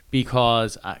saying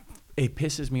because it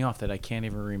pisses me off that I can't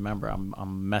even remember.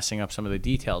 I'm messing up some of the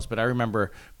details, but I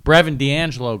remember Brevin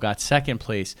D'Angelo got second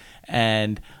place,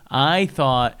 and I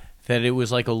thought that it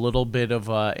was like a little bit of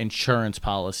a insurance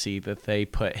policy that they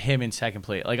put him in second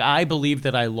place. Like I believed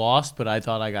that I lost, but I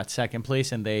thought I got second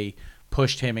place, and they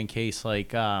pushed him in case like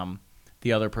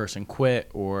the other person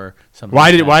quit or something.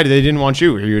 Why did they didn't want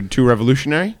you? Are you too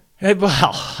revolutionary?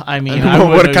 Well, I mean, I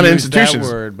what kind of use institutions?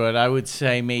 that word, but I would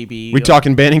say maybe We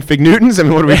talking banning Fig Newtons? I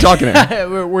mean, what are we talking about?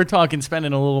 we're talking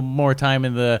spending a little more time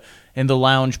in the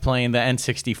lounge playing the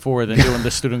N64 than doing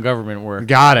the student government work.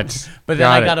 Got it. But then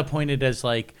I got appointed as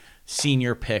like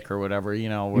senior pick or whatever,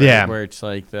 where it's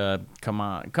like the come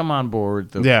on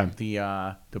board,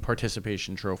 the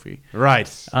participation trophy,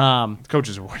 right?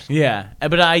 Coach's award. Yeah,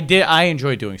 but I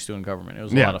enjoyed doing student government. It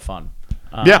was a lot of fun.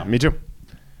 Yeah, me too.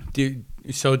 Did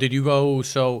you go?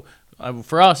 So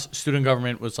for us, student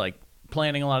government was like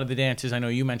planning a lot of the dances. I know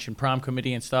you mentioned prom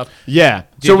committee and stuff. Yeah.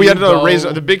 So we had to raise.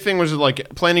 The big thing was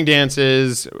like planning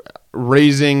dances,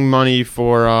 raising money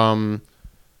for.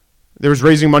 There was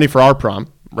raising money for our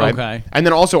prom. Right. Okay. And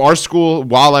then also our school,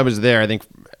 while I was there, I think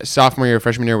sophomore year,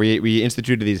 freshman year, we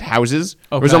instituted these houses.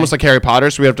 Okay. It was almost like Harry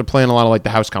Potter, so we have to plan a lot of like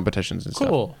the house competitions and stuff.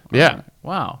 Cool. Yeah. Right.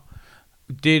 Wow.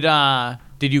 Did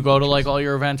you go to like all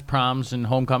your events, proms and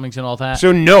homecomings and all that?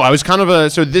 So no, I was kind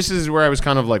of so this is where I was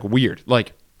kind of like weird.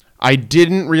 Like I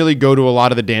didn't really go to a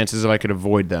lot of the dances if I could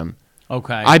avoid them.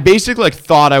 Okay. I basically like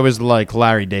thought I was like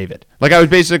Larry David. Like I was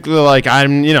basically like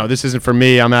this isn't for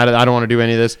me. I'm at it. I don't want to do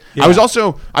any of this. Yeah.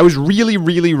 I was really,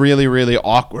 really, really, really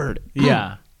awkward.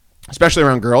 Yeah. Especially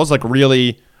around girls, like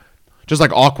really just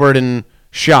like awkward and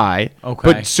shy.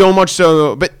 Okay. But so much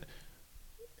so that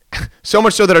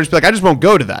I just be like, I just won't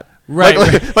go to that. Right.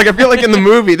 Like I feel like in the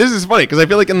movie, this is funny because I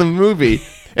feel like in the movie,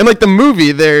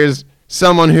 there's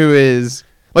someone who is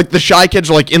like the shy kids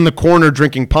are like in the corner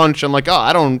drinking punch. I'm like,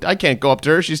 oh, I can't go up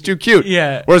to her. She's too cute.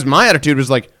 Yeah. Whereas my attitude was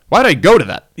like, why did I go to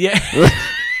that? Yeah.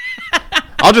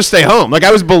 I'll just stay home. Like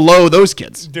I was below those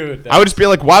kids. Dude. I would just be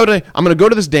like, why would I'm going to go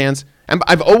to this dance. And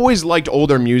I've always liked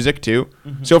older music too.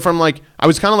 Mm-hmm. So from like, I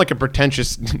was kind of like a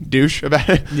pretentious douche about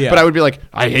it. Yeah. But I would be like,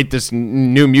 I hate this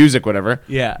new music, whatever.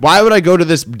 Yeah. Why would I go to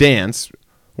this dance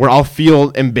where I'll feel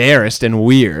embarrassed and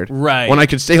weird? Right. When I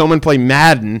could stay home and play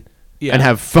Madden. Yeah. And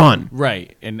have fun.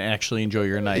 Right, and actually enjoy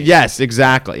your night. Yes,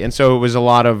 exactly. And so it was a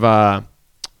lot of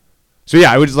so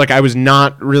yeah, I was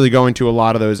not really going to a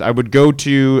lot of those. I went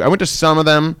to some of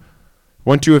them,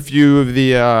 went to a few of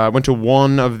the went to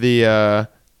one of the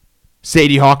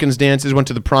Sadie Hawkins dances, went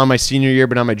to the prom my senior year,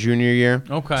 but not my junior year.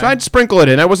 Okay. So I'd sprinkle it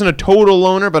in. I wasn't a total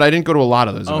loner, but I didn't go to a lot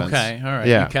of those events. Okay, all right.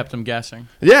 Yeah. You kept them guessing.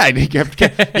 Yeah, I kept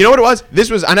you know what it was?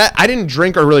 And I didn't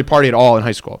drink or really party at all in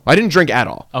high school. I didn't drink at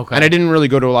all. Okay. And I didn't really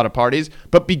go to a lot of parties.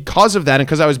 But because of that, and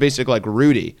because I was basically like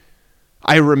Rudy,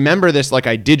 I remember this, like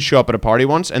I did show up at a party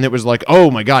once, and it was like, oh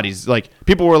my God, he's like,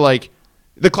 people were like,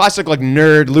 the classic like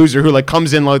nerd loser who like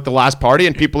comes in like the last party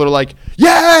and people are like,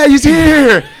 yeah, he's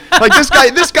here. Like this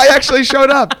guy actually showed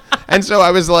up. And so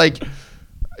I was like,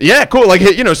 yeah, cool. Like,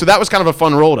 so that was kind of a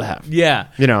fun role to have. Yeah.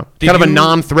 Kind of a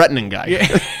non-threatening guy.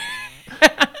 Yeah.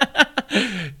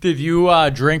 Did you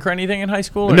drink or anything in high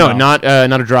school? No, not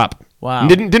a drop. Wow.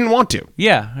 Didn't want to.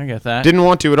 Yeah, I get that. Didn't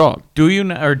want to at all. Do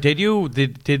you, or did you?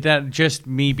 Did that just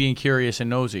me being curious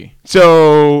and nosy?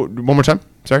 So, one more time.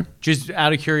 Sorry? Just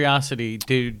out of curiosity,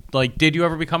 did you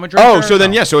ever become a drinker? Oh, so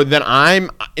then I'm,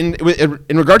 in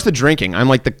regards to drinking, I'm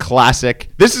like the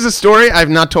classic, this is a story I've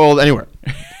not told anywhere.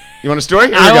 You want a story?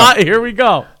 Here we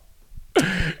go.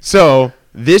 So,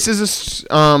 this is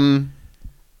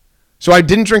so I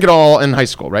didn't drink at all in high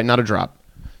school, right? Not a drop.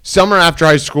 summer after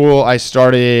high school, I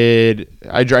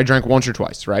drank once or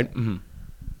twice, right? Mm-hmm.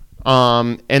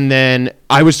 And then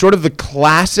I was sort of the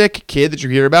classic kid that you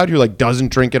hear about who like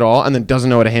doesn't drink at all and then doesn't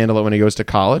know how to handle it when he goes to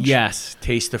college. Yes,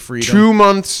 taste the freedom. 2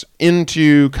 months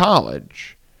into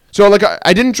college. So like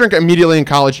I didn't drink immediately in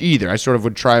college either. I sort of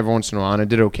would try every once in a while and I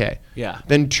did okay. Yeah.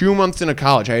 Then 2 months into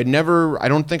college, I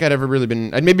don't think I'd ever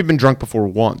really I'd maybe been drunk before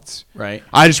once. Right.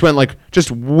 I just went like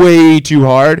just way too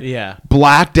hard. Yeah.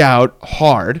 Blacked out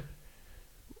hard.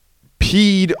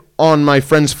 Peed on my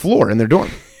friend's floor in their dorm.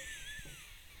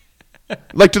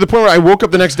 Like to the point where I woke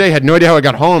up the next day, had no idea how I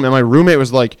got home, and my roommate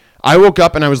was like, I woke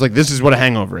up and I was like, this is what a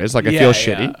hangover is. Like I feel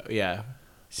shitty. Yeah.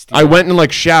 I went and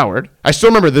like showered. I still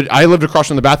remember that I lived across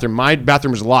from the bathroom. My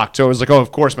bathroom was locked. So it was like, oh,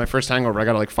 of course, my first hangover. I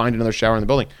got to like find another shower in the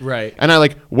building. Right. And I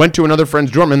like went to another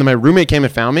friend's dorm and then my roommate came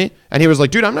and found me. And he was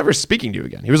like, dude, I'm never speaking to you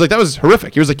again. He was like, that was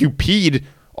horrific. He was like, you peed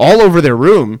all over their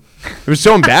room. It was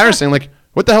so embarrassing. Like,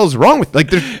 what the hell is wrong with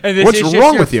like? What's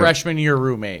wrong with you? Freshman year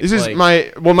roommate. This is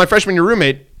my freshman year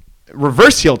roommate.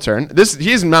 Reverse heel turn.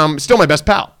 He's still my best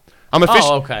pal. I'm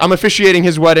officiating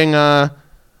his wedding a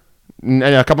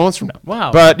couple months from now.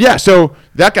 Wow. But yeah, so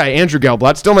that guy Andrew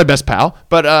Gelblatt, still my best pal.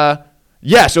 But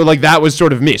yeah, so like that was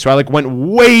sort of me. So I like went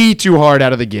way too hard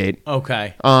out of the gate.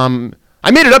 Okay. I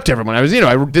made it up to everyone.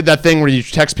 I did that thing where you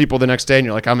text people the next day and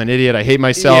you're like, I'm an idiot. I hate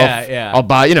myself. Yeah. I'll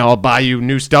buy you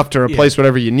new stuff to replace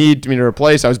whatever you need me to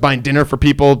replace. I was buying dinner for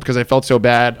people because I felt so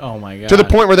bad. Oh my God. To the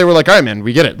point where they were like, all right, man,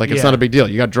 we get it. Like, it's not a big deal.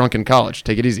 You got drunk in college.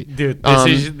 Take it easy. Dude,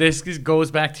 this goes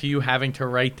back to you having to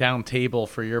write down table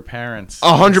for your parents.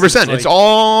 100%. It's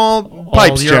all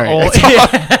pipes, Jerry.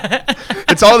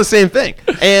 It's all the same thing.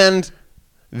 And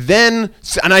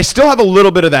I still have a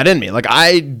little bit of that in me. Like,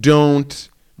 I don't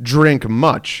drink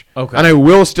much. Okay. And I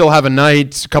will still have a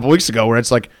night a couple weeks ago where it's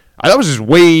like, that was just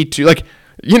way too, like,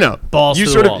 balls you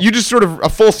to sort the of, wall. you just sort of, a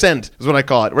full send is what I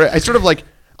call it. Where I sort of like,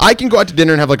 I can go out to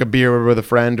dinner and have like a beer with a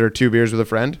friend or 2 beers with a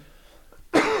friend.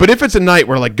 But if it's a night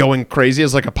where like going crazy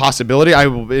is like a possibility,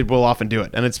 it will often do it.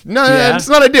 And it's not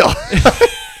ideal.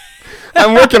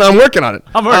 I'm working on it.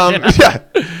 Yeah.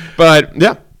 But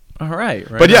yeah. All right.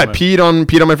 But yeah, peed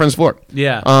on my friend's floor.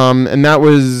 Yeah. And that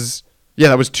was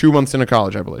 2 months into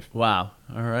college, I believe. Wow.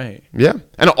 All right. Yeah.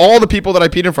 And all the people that I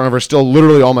peed in front of are still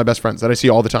literally all my best friends that I see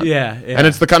all the time. Yeah. And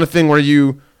it's the kind of thing where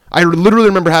I literally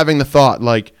remember having the thought,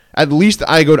 like, at least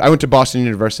I went to Boston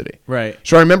University. Right.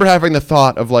 So I remember having the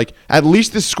thought of like, at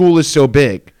least this school is so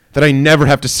big that I never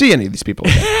have to see any of these people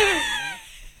again.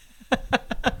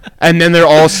 And then they're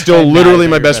all still literally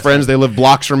my best friends. They live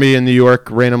blocks from me in New York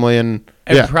randomly. And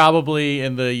probably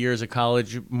in the years of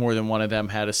college, more than one of them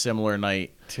had a similar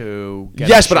night to get.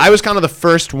 Yes, but I was kind of the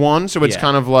first one. So it's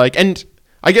kind of like, and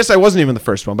I guess I wasn't even the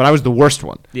first one, but I was the worst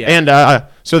one. Yeah. And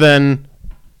so then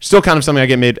still kind of something I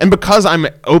get made. And because I'm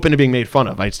open to being made fun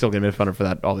of, I still get made fun of for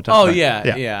that all the time. Oh,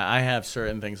 yeah. I have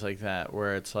certain things like that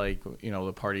where it's like,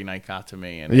 the party night got to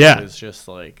me. And it was just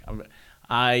like,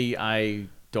 I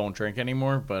don't drink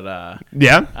anymore, but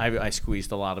I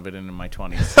squeezed a lot of it into my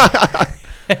 20s.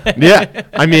 Yeah.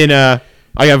 I mean,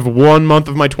 I have 1 month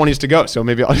of my 20s to go, so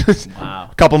maybe I'll just a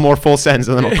couple more full sends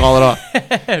and then I'll call it off.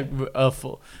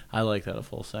 I like that, a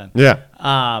full send. Yeah.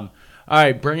 All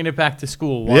right, bringing it back to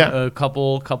school. A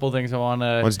couple things I want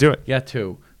to Let's do it. Get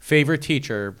to. Favorite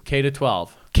teacher, K to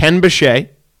 12. Ken Bechet.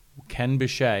 Ken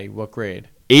Bechet, what grade?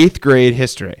 8th grade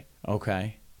history.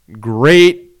 Okay.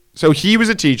 Great. So he was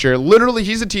a teacher. Literally,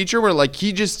 he's a teacher where like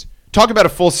he just talk about a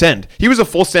full send. He was a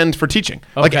full send for teaching.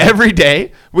 Okay. Like every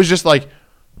day was just like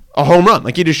a home run.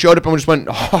 Like he just showed up and just went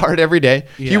hard every day.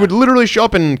 Yeah. He would literally show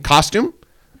up in costume.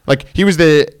 Like he was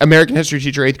the American history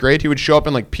teacher 8th grade. He would show up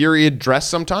in like period dress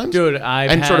sometimes. Dude,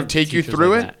 and sort of take you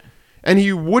through it. And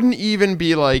he wouldn't even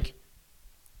be like.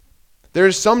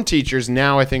 There's some teachers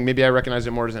now. I think maybe I recognize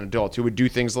it more as an adult who do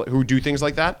things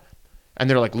like that. And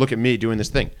they're like, look at me doing this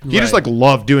thing. He just like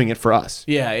loved doing it for us.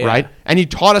 Yeah. Right. And he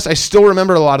taught us. I still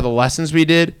remember a lot of the lessons we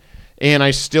did, and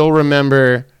I still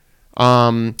remember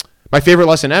my favorite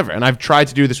lesson ever. And I've tried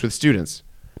to do this with students,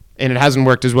 and it hasn't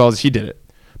worked as well as he did it.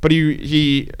 But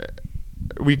we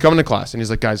come into class, and he's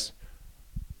like, guys,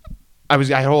 I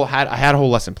had a whole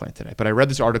lesson plan today, but I read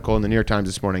this article in the New York Times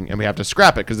this morning, and we have to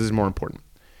scrap it because this is more important.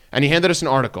 And he handed us an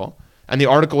article, and the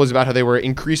article was about how they were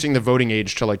increasing the voting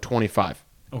age to like 25.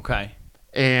 Okay.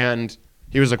 And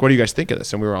he was like, what do you guys think of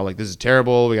this? And we were all like, this is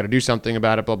terrible. We got to do something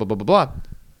about it, blah, blah, blah, blah, blah.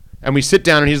 And we sit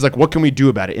down and he's like, what can we do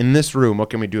about it? In this room, what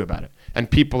can we do about it? And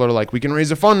people are like, we can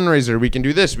raise a fundraiser. We can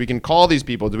do this. We can call these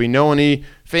people. Do we know any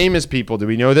famous people? Do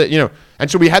we know that, And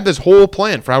so we had this whole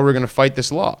plan for how we were going to fight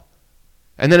this law.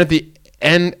 And then at the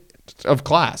end of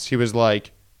class, he was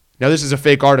like, now this is a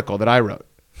fake article that I wrote.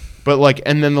 But like,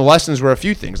 and then the lessons were a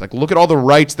few things. Like, look at all the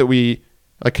rights that we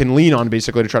can lean on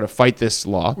basically to try to fight this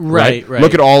law. Right.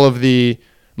 Look at all we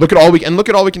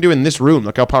can do in this room.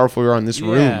 Look how powerful we are in this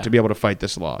room to be able to fight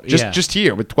this law. Just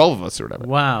here with 12 of us or whatever.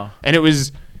 Wow. And it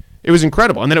was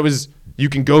incredible. And then you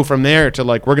can go from there to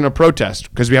like, we're going to protest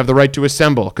because we have the right to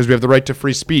assemble, because we have the right to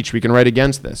free speech. We can write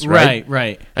against this. Right.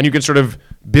 And you can sort of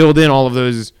build in all of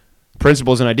those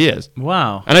principles and ideas.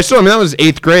 Wow. And that was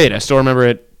 8th grade. I still remember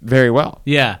it very well.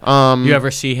 Yeah. You ever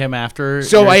see him after?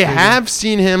 So I have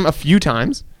seen him a few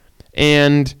times,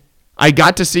 and I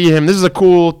got to see him. This is a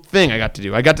cool thing I got to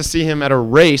do. I got to see him at a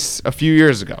race a few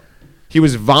years ago. He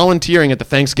was volunteering at the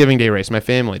Thanksgiving Day race. My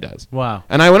family does. Wow.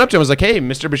 And I went up to him. I was like, "Hey,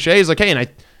 Mr. Boucher." He's like, "Hey," and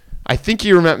I think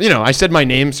he remember. I said my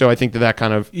name, so I think that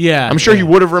kind of. Yeah. I'm sure he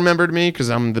would have remembered me because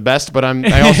I'm the best, but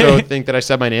I also think that I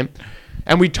said my name.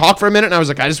 And we talked for a minute, and I was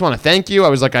like, "I just want to thank you." I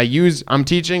was like, I'm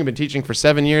teaching. I've been teaching for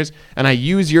 7 years, and I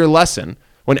use your lesson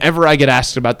whenever I get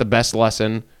asked about the best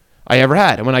lesson I ever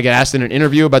had. And when I get asked in an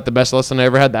interview about the best lesson I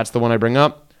ever had, that's the one I bring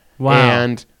up. Wow.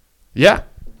 And yeah.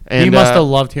 And he must have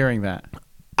loved hearing that.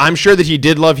 I'm sure that he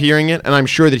did love hearing it, and I'm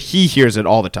sure that he hears it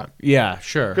all the time. Yeah,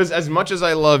 sure. Because as much as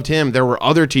I loved him, there were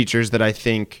other teachers that I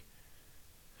think...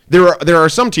 There are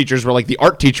some teachers where, like, the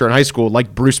art teacher in high school,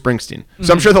 like Bruce Springsteen.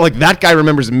 So I'm sure that, like, that guy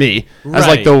remembers me as,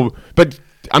 like, But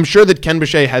I'm sure that Ken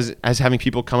Boucher has having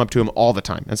people come up to him all the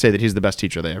time and say that he's the best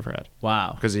teacher they ever had.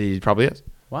 Wow. Because he probably is.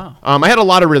 Wow. I had a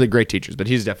lot of really great teachers, but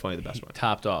he's definitely the best one.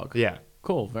 Top dog. Yeah.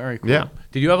 Cool. Very cool. Yeah.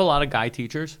 Did you have a lot of guy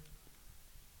teachers?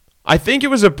 I think it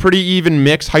was a pretty even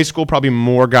mix. High school, probably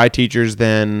more guy teachers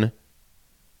than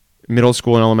middle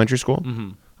school and elementary school.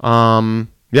 Mm-hmm.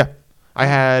 Yeah.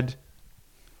 I'm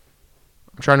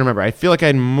trying to remember. I feel like I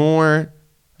had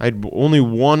only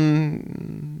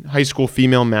one high school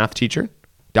female math teacher,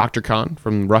 Dr. Khan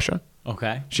from Russia.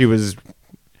 Okay. She was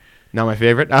not my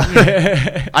favorite.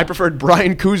 I preferred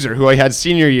Brian Kuzer, who I had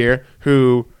senior year,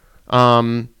 who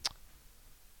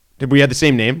we had the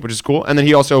same name, which is cool. And then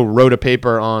he also wrote a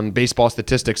paper on baseball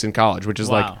statistics in college, which is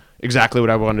like exactly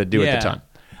what I wanted to do at the time.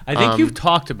 I think you've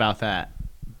talked about that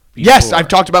before. Yes, I've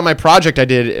talked about my project I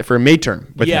did for May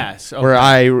term with him, okay. where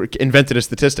I invented a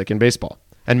statistic in baseball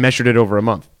and measured it over a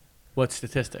month. What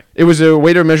statistic? It was a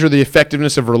way to measure the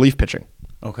effectiveness of relief pitching.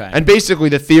 Okay. And basically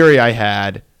the theory I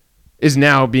had is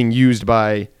now being used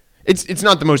by... It's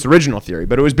not the most original theory,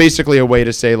 but it was basically a way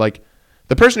to say, like,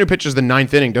 the person who pitches the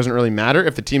 9th inning doesn't really matter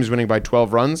if the team's winning by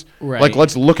 12 runs. Right. Like,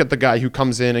 let's look at the guy who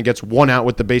comes in and gets 1 out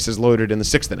with the bases loaded in the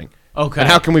 6th inning. Okay. And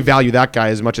how can we value that guy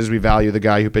as much as we value the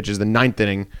guy who pitches the 9th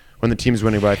inning when the team's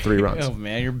winning by 3 runs? Oh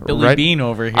man, you're Billy Bean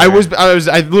over here. I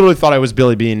literally thought I was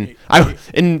Billy Bean.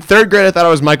 In 3rd grade I thought I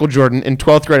was Michael Jordan. In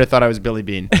 12th grade I thought I was Billy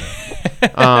Bean.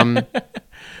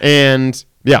 And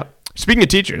yeah, speaking of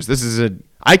teachers,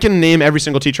 I can name every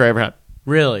single teacher I ever had.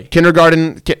 Really?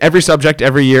 Kindergarten, every subject,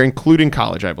 every year, including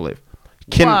college, I believe.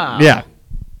 Wow. Yeah.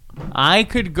 I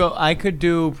could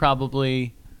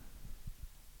probably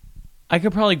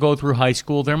go through high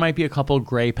school. There might be a couple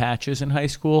gray patches in high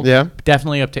school. Yeah.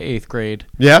 Definitely up to 8th grade.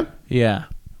 Yeah? Yeah.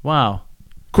 Wow.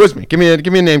 Quiz me. Give me a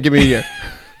name. Give me a year.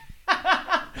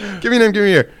 Give me a name. Give me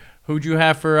a year. Who'd you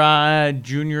have for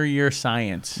junior year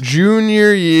science?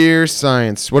 Junior year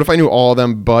science. What if I knew all of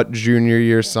them but junior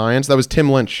year science? That was Tim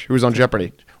Lynch, who was on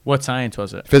Jeopardy. What science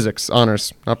was it? Physics.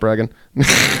 Honors. Not bragging.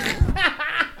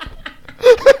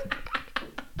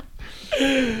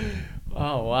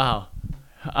 Oh, wow.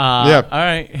 Yeah. All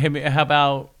right. How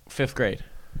about 5th grade?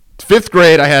 5th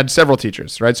grade, I had several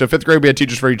teachers, right? So 5th grade, we had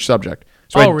teachers for each subject.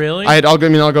 So really? I'll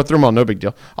go through them all. No big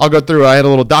deal. I'll go through. I had a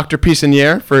little Dr.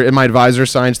 Pisanier for my advisor,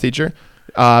 science teacher.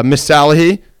 Miss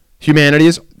Salahi,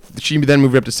 humanities. She then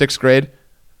moved up to 6th grade.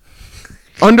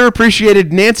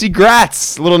 Underappreciated Nancy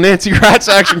Gratz. Little Nancy Gratz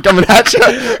action coming at you.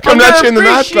 Coming at you in the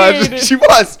math class. She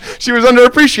was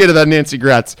underappreciated, that Nancy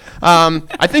Gratz.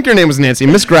 I think her name was Nancy.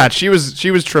 Miss Gratz. She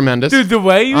was tremendous. Dude, the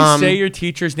way you say your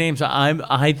teachers' names,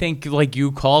 I think like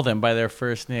you call them by their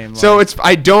first name. So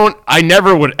I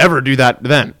never would ever do that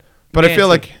then. But Nancy, I feel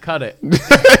like cut it.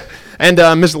 And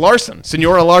Miss Larson,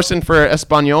 Senora Larson for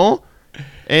Espanol,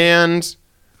 and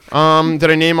did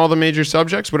I name all the major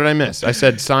subjects? What did I miss? I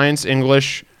said science,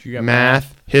 English,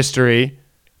 math, history.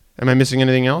 Am I missing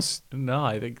anything else? No,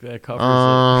 I think that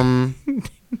covers it.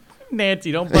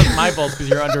 Nancy, don't bust my balls because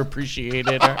you're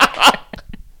underappreciated.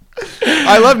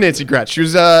 I love Nancy Gratz. She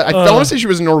was. I want to say she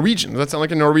was Norwegian. Does that sound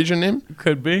like a Norwegian name?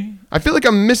 Could be. I feel like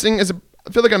I'm missing a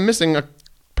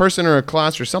person or a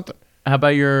class or something. How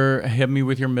about hit me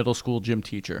with your middle school gym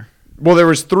teacher? Well, there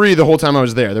was 3 the whole time I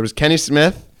was there. There was Kenny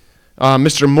Smith,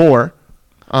 Mr. Moore,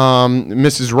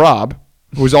 Mrs. Robb,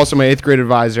 who was also my 8th grade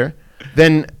advisor,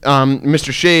 Then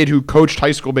Mr. Shade, who coached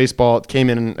high school baseball, came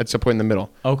in at some point in the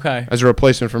middle Okay. as a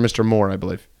replacement for Mr. Moore, I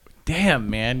believe. Damn,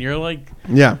 man, you're like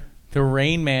Yeah. the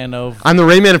Rain Man of. I'm the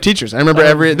Rain Man of teachers. I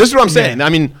remember this is what I'm saying. Yeah. I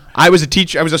mean, I was a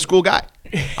teacher. I was a school guy.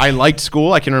 I liked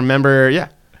school. I can remember,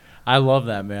 I love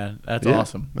that, man. That's Yeah.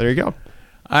 awesome. There you go. All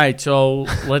right, so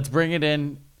let's bring it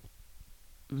in.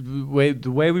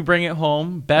 The way we bring it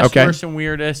home, best, Okay. worst, and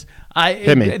weirdest.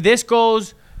 Hit me. This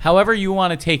goes however you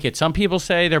want to take it. Some people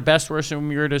say their best, worst, and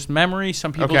weirdest memory.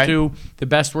 Some people Okay. do the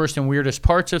best, worst, and weirdest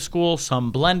parts of school.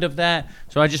 Some blend of that.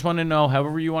 So I just want to know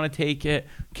however you want to take it.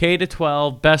 K to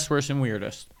 12, best, worst, and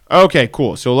weirdest. Okay,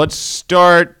 cool. So let's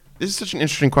start. This is such an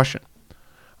interesting question.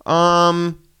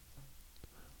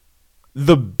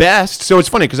 The best. So it's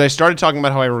funny because I started talking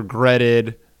about how I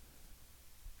regretted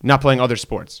not playing other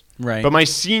sports. Right. But my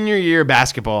senior year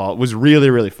basketball was really,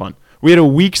 really fun. We had a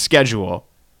week schedule,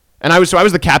 and I was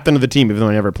the captain of the team, even though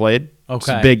I never played. Just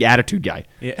a Okay. big attitude guy.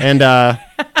 Yeah. And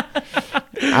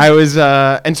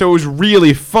and so it was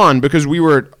really fun because we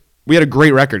had a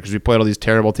great record because we played all these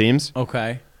terrible teams.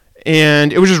 Okay.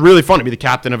 And it was just really fun to be the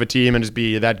captain of a team and just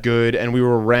be that good. And we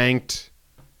were ranked.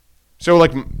 So,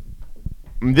 like,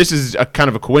 this is a kind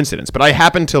of a coincidence, but I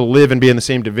happen to live and be in the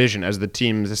same division as the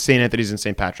teams, the St. Anthony's and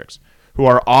St. Patrick's, who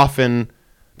are often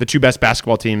the two best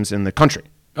basketball teams in the country.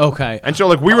 Okay. And so,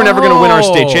 like, we were never going to win our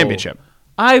state championship.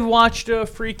 I watched a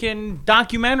freaking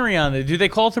documentary on it. Do they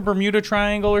call it the Bermuda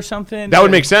Triangle or something? That would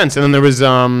make sense. And then there was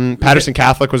Patterson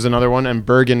Catholic was another one, and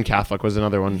Bergen Catholic was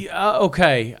another one.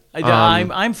 Okay.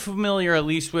 I'm familiar at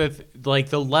least with like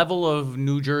the level of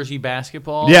New Jersey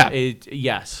basketball. Yeah.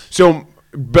 Yes. So,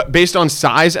 based on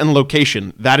size and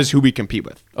location, that is who we compete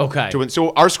with. Okay. To win.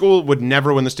 So our school would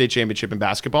never win the state championship in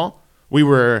basketball. We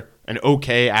were an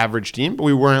okay average team, but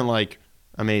we weren't like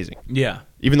amazing. Yeah.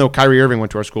 Even though Kyrie Irving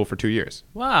went to our school for 2 years.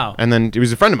 Wow. And then he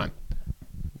was a friend of mine.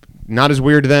 Not as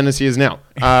weird then as he is now.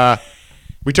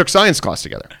 We took science class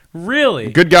together.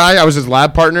 Really? Good guy. I was his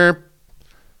lab partner.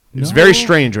 It's very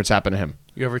strange what's happened to him.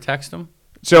 You ever text him?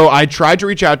 So I tried to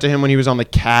reach out to him when he was on the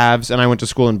Cavs, and I went to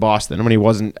school in Boston when he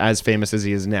wasn't as famous as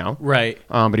he is now. Right.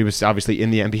 But he was obviously in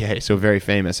the NBA, so very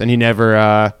famous. And he never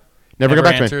got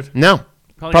back answered? to me. No.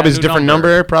 Probably Probably got his a new different number.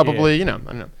 number. Probably, Yeah. I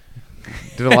don't know.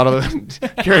 Did a lot of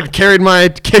carried my.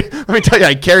 Let me tell you,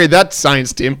 I carried that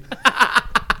science team.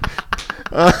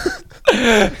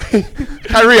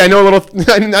 Kyrie, I know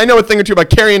I know a thing or two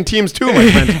about carrying teams too, my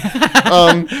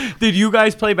friend. Did you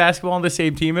guys play basketball on the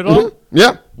same team at all?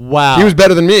 Yeah. Wow. He was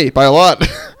better than me by a lot.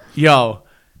 Yo.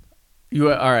 All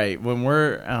right. When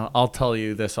I'll tell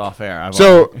you this off air.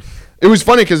 So it was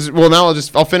funny because, well, now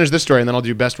I'll finish this story and then I'll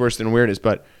do best, worst, and weirdest.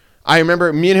 But I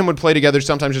remember me and him would play together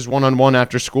sometimes just one-on-one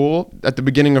after school at the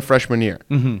beginning of freshman year.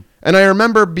 Mm-hmm. And I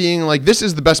remember being like, this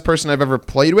is the best person I've ever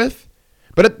played with.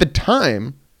 But at the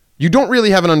time, you don't really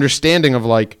have an understanding of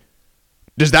like,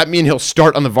 does that mean he'll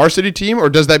start on the varsity team or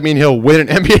does that mean he'll win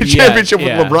an NBA championship with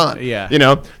LeBron? Yeah. You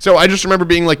know? So I just remember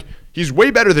being like, he's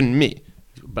way better than me.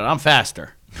 But I'm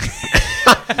faster.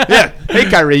 Yeah. Hey,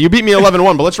 Kyrie, you beat me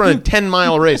 11-1, but let's run a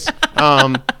 10-mile race.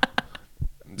 And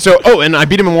I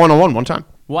beat him in one-on-one one time.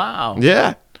 Wow.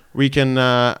 Yeah. We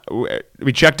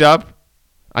we checked up.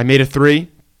 I made a 3.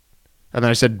 And then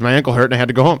I said, my ankle hurt and I had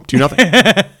to go home.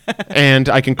 2-0. And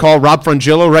I can call Rob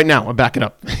Frangillo right now. I'll back it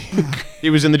up. He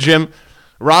was in the gym.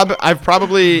 Rob, I've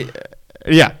probably...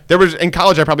 Yeah, in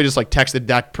college, I probably just like texted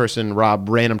that person, Rob,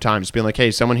 random times, being like, hey,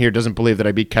 someone here doesn't believe that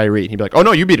I beat Kyrie. And he'd be like, oh,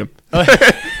 no, you beat him.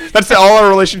 That's all our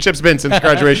relationship's been since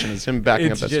graduation is him backing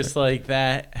It's up that just story. like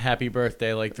that. Happy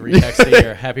birthday, like 3 texts a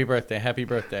year. Happy birthday, happy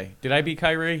birthday. Did I beat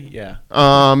Kyrie? Yeah.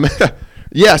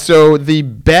 Yeah, so the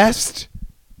best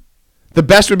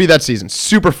would be that season.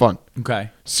 Super fun. Okay.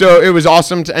 So it was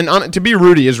awesome. To be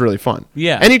Rudy is really fun.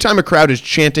 Yeah. Anytime a crowd is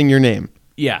chanting your name,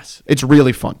 Yes. it's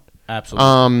really fun.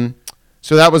 Absolutely.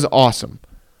 So that was awesome.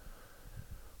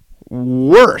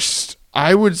 Worst,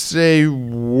 I would say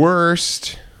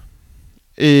worst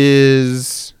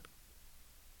is...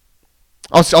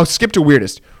 I'll skip to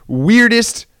weirdest.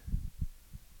 Weirdest,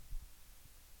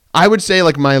 I would say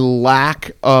like my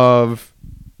lack of...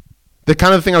 The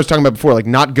kind of thing I was talking about before, like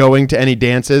not going to any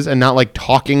dances and not like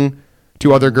talking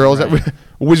to other girls. Right. That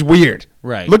was weird.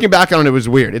 Right. Looking back on it, it was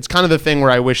weird. It's kind of the thing where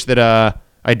I wish that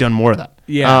I'd done more of that.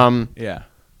 Yeah. Yeah.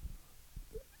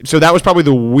 So that was probably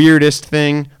the weirdest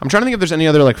thing. I'm trying to think if there's any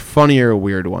other like funnier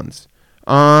weird ones.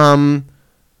 There's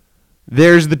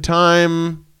the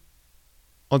time.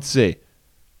 Let's see.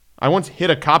 I once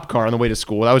hit a cop car on the way to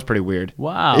school. That was pretty weird.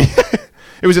 Wow.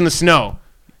 It was in the snow,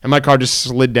 and my car just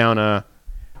slid down a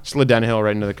hill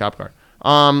right into the cop car.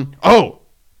 I'll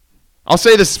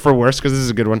say this for worse because this is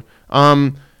a good one.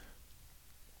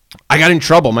 I got in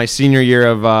trouble my senior year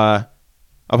of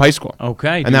high school.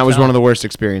 Okay. And that was one of the worst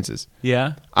experiences.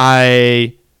 Yeah.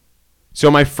 So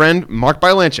my friend Mark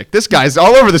Bilanchik, this guy's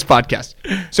all over this podcast.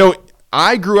 So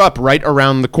I grew up right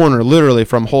around the corner, literally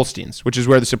from Holstein's, which is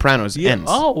where The Sopranos ends.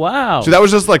 Oh, wow. So that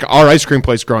was just like our ice cream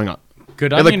place growing up.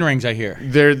 Good onion rings, I hear.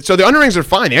 So the onion rings are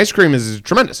fine. The ice cream is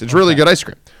tremendous. It's really good ice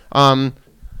cream.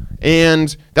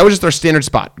 And that was just our standard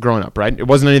spot growing up, right? It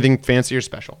wasn't anything fancy or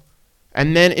special.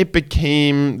 And then it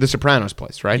became the Sopranos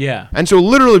place, right? Yeah. And so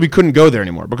literally we couldn't go there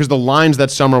anymore because the lines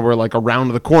that summer were like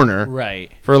around the corner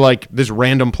Right. for like this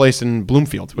random place in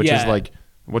Bloomfield, which is Yeah. like,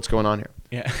 what's going on here?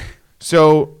 Yeah.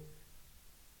 So,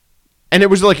 and it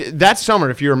was like that summer,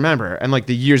 if you remember, and like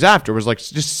the years after was like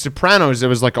just Sopranos. It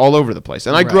was like all over the place.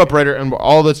 And I grew up right, and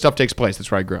all that stuff takes place.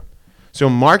 That's where I grew up. So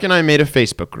Mark and I made a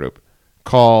Facebook group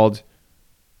called,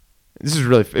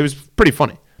 it was pretty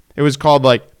funny. It was called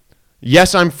like,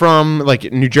 yes, I'm from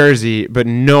like New Jersey, but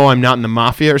no, I'm not in the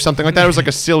mafia or something like that. It was like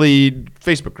a silly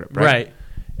Facebook group, right? Right.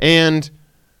 And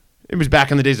it was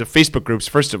back in the days of Facebook groups,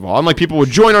 first of all. And like people would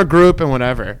join our group and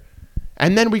whatever.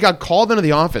 And then we got called into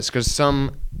the office because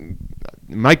some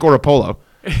Mike Oropolo,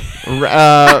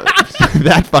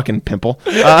 that fucking pimple,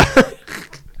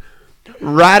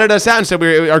 ratted us out and said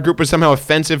our group was somehow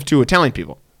offensive to Italian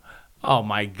people. Oh,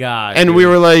 my God. And we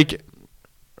were like,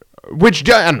 I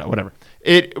don't know, whatever.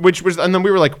 And then we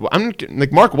were like, well,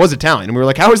 Mark was Italian, and we were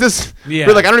like, how is this? Yeah.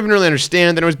 We were like, I don't even really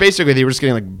understand. And it was basically they were just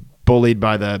getting like bullied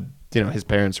by his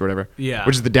parents or whatever. Yeah.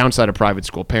 Which is the downside of private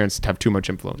school. Parents have too much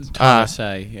influence.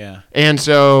 Yeah. And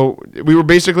so we were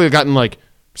basically gotten like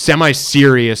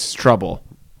semi-serious trouble.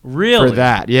 Really? For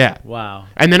that, yeah. Wow.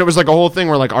 And then it was like a whole thing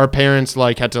where like our parents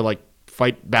like had to like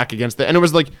fight back against it, and it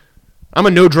was like, I'm a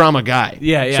no drama guy.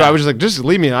 Yeah. So I was just like, just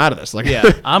leave me out of this. Like,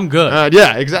 Yeah, I'm good.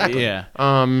 yeah, exactly. Yeah.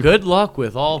 Good luck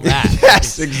with all that.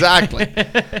 Yes, exactly.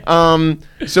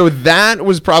 So that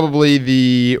was probably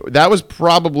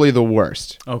the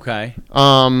worst. Okay.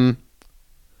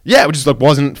 Yeah, it just like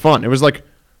wasn't fun. It was like,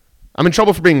 I'm in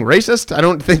trouble for being racist. I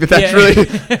don't think that's Yeah. really.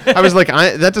 I was like,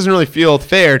 that doesn't really feel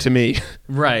fair to me.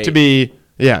 Right. To be,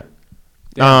 yeah.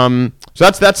 So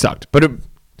that sucked. But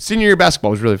senior year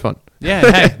basketball was really fun.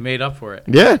 Yeah, hey, made up for it.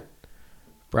 Yeah.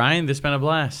 Brian, this has been a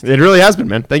blast. It really has been,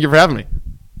 man. Thank you for having me.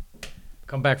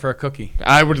 Come back for a cookie.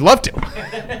 I would love to.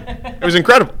 It was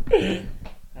incredible.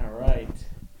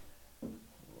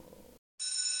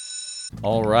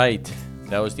 All right.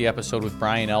 That was the episode with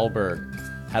Brian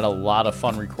Elberg. Had a lot of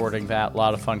fun recording that. A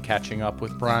lot of fun catching up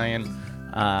with Brian.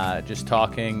 Just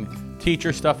talking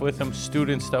teacher stuff with him,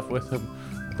 student stuff with him.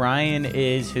 Brian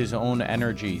is his own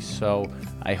energy, so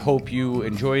I hope you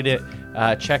enjoyed it.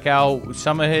 Check out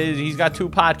some of he's got 2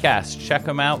 podcasts. Check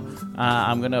them out.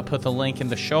 I'm going to put the link in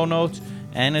the show notes.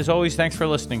 And as always, thanks for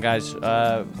listening, guys.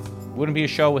 Wouldn't be a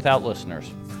show without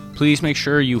listeners. Please make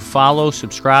sure you follow,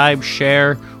 subscribe,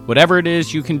 share, whatever it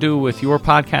is you can do with your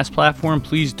podcast platform,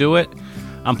 please do it.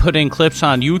 I'm putting clips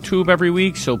on YouTube every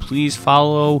week, so please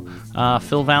follow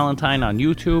Phil Valentine on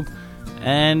YouTube.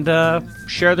 And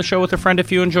share the show with a friend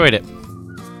if you enjoyed it.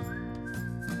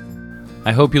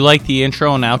 I hope you like the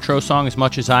intro and outro song as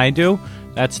much as I do.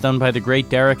 That's done by the great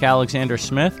Derek Alexander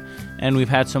Smith. And we've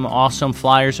had some awesome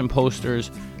flyers and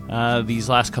posters these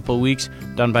last couple of weeks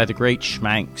done by the great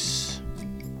Schmanks.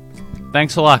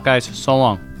 Thanks a lot, guys. So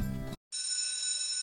long.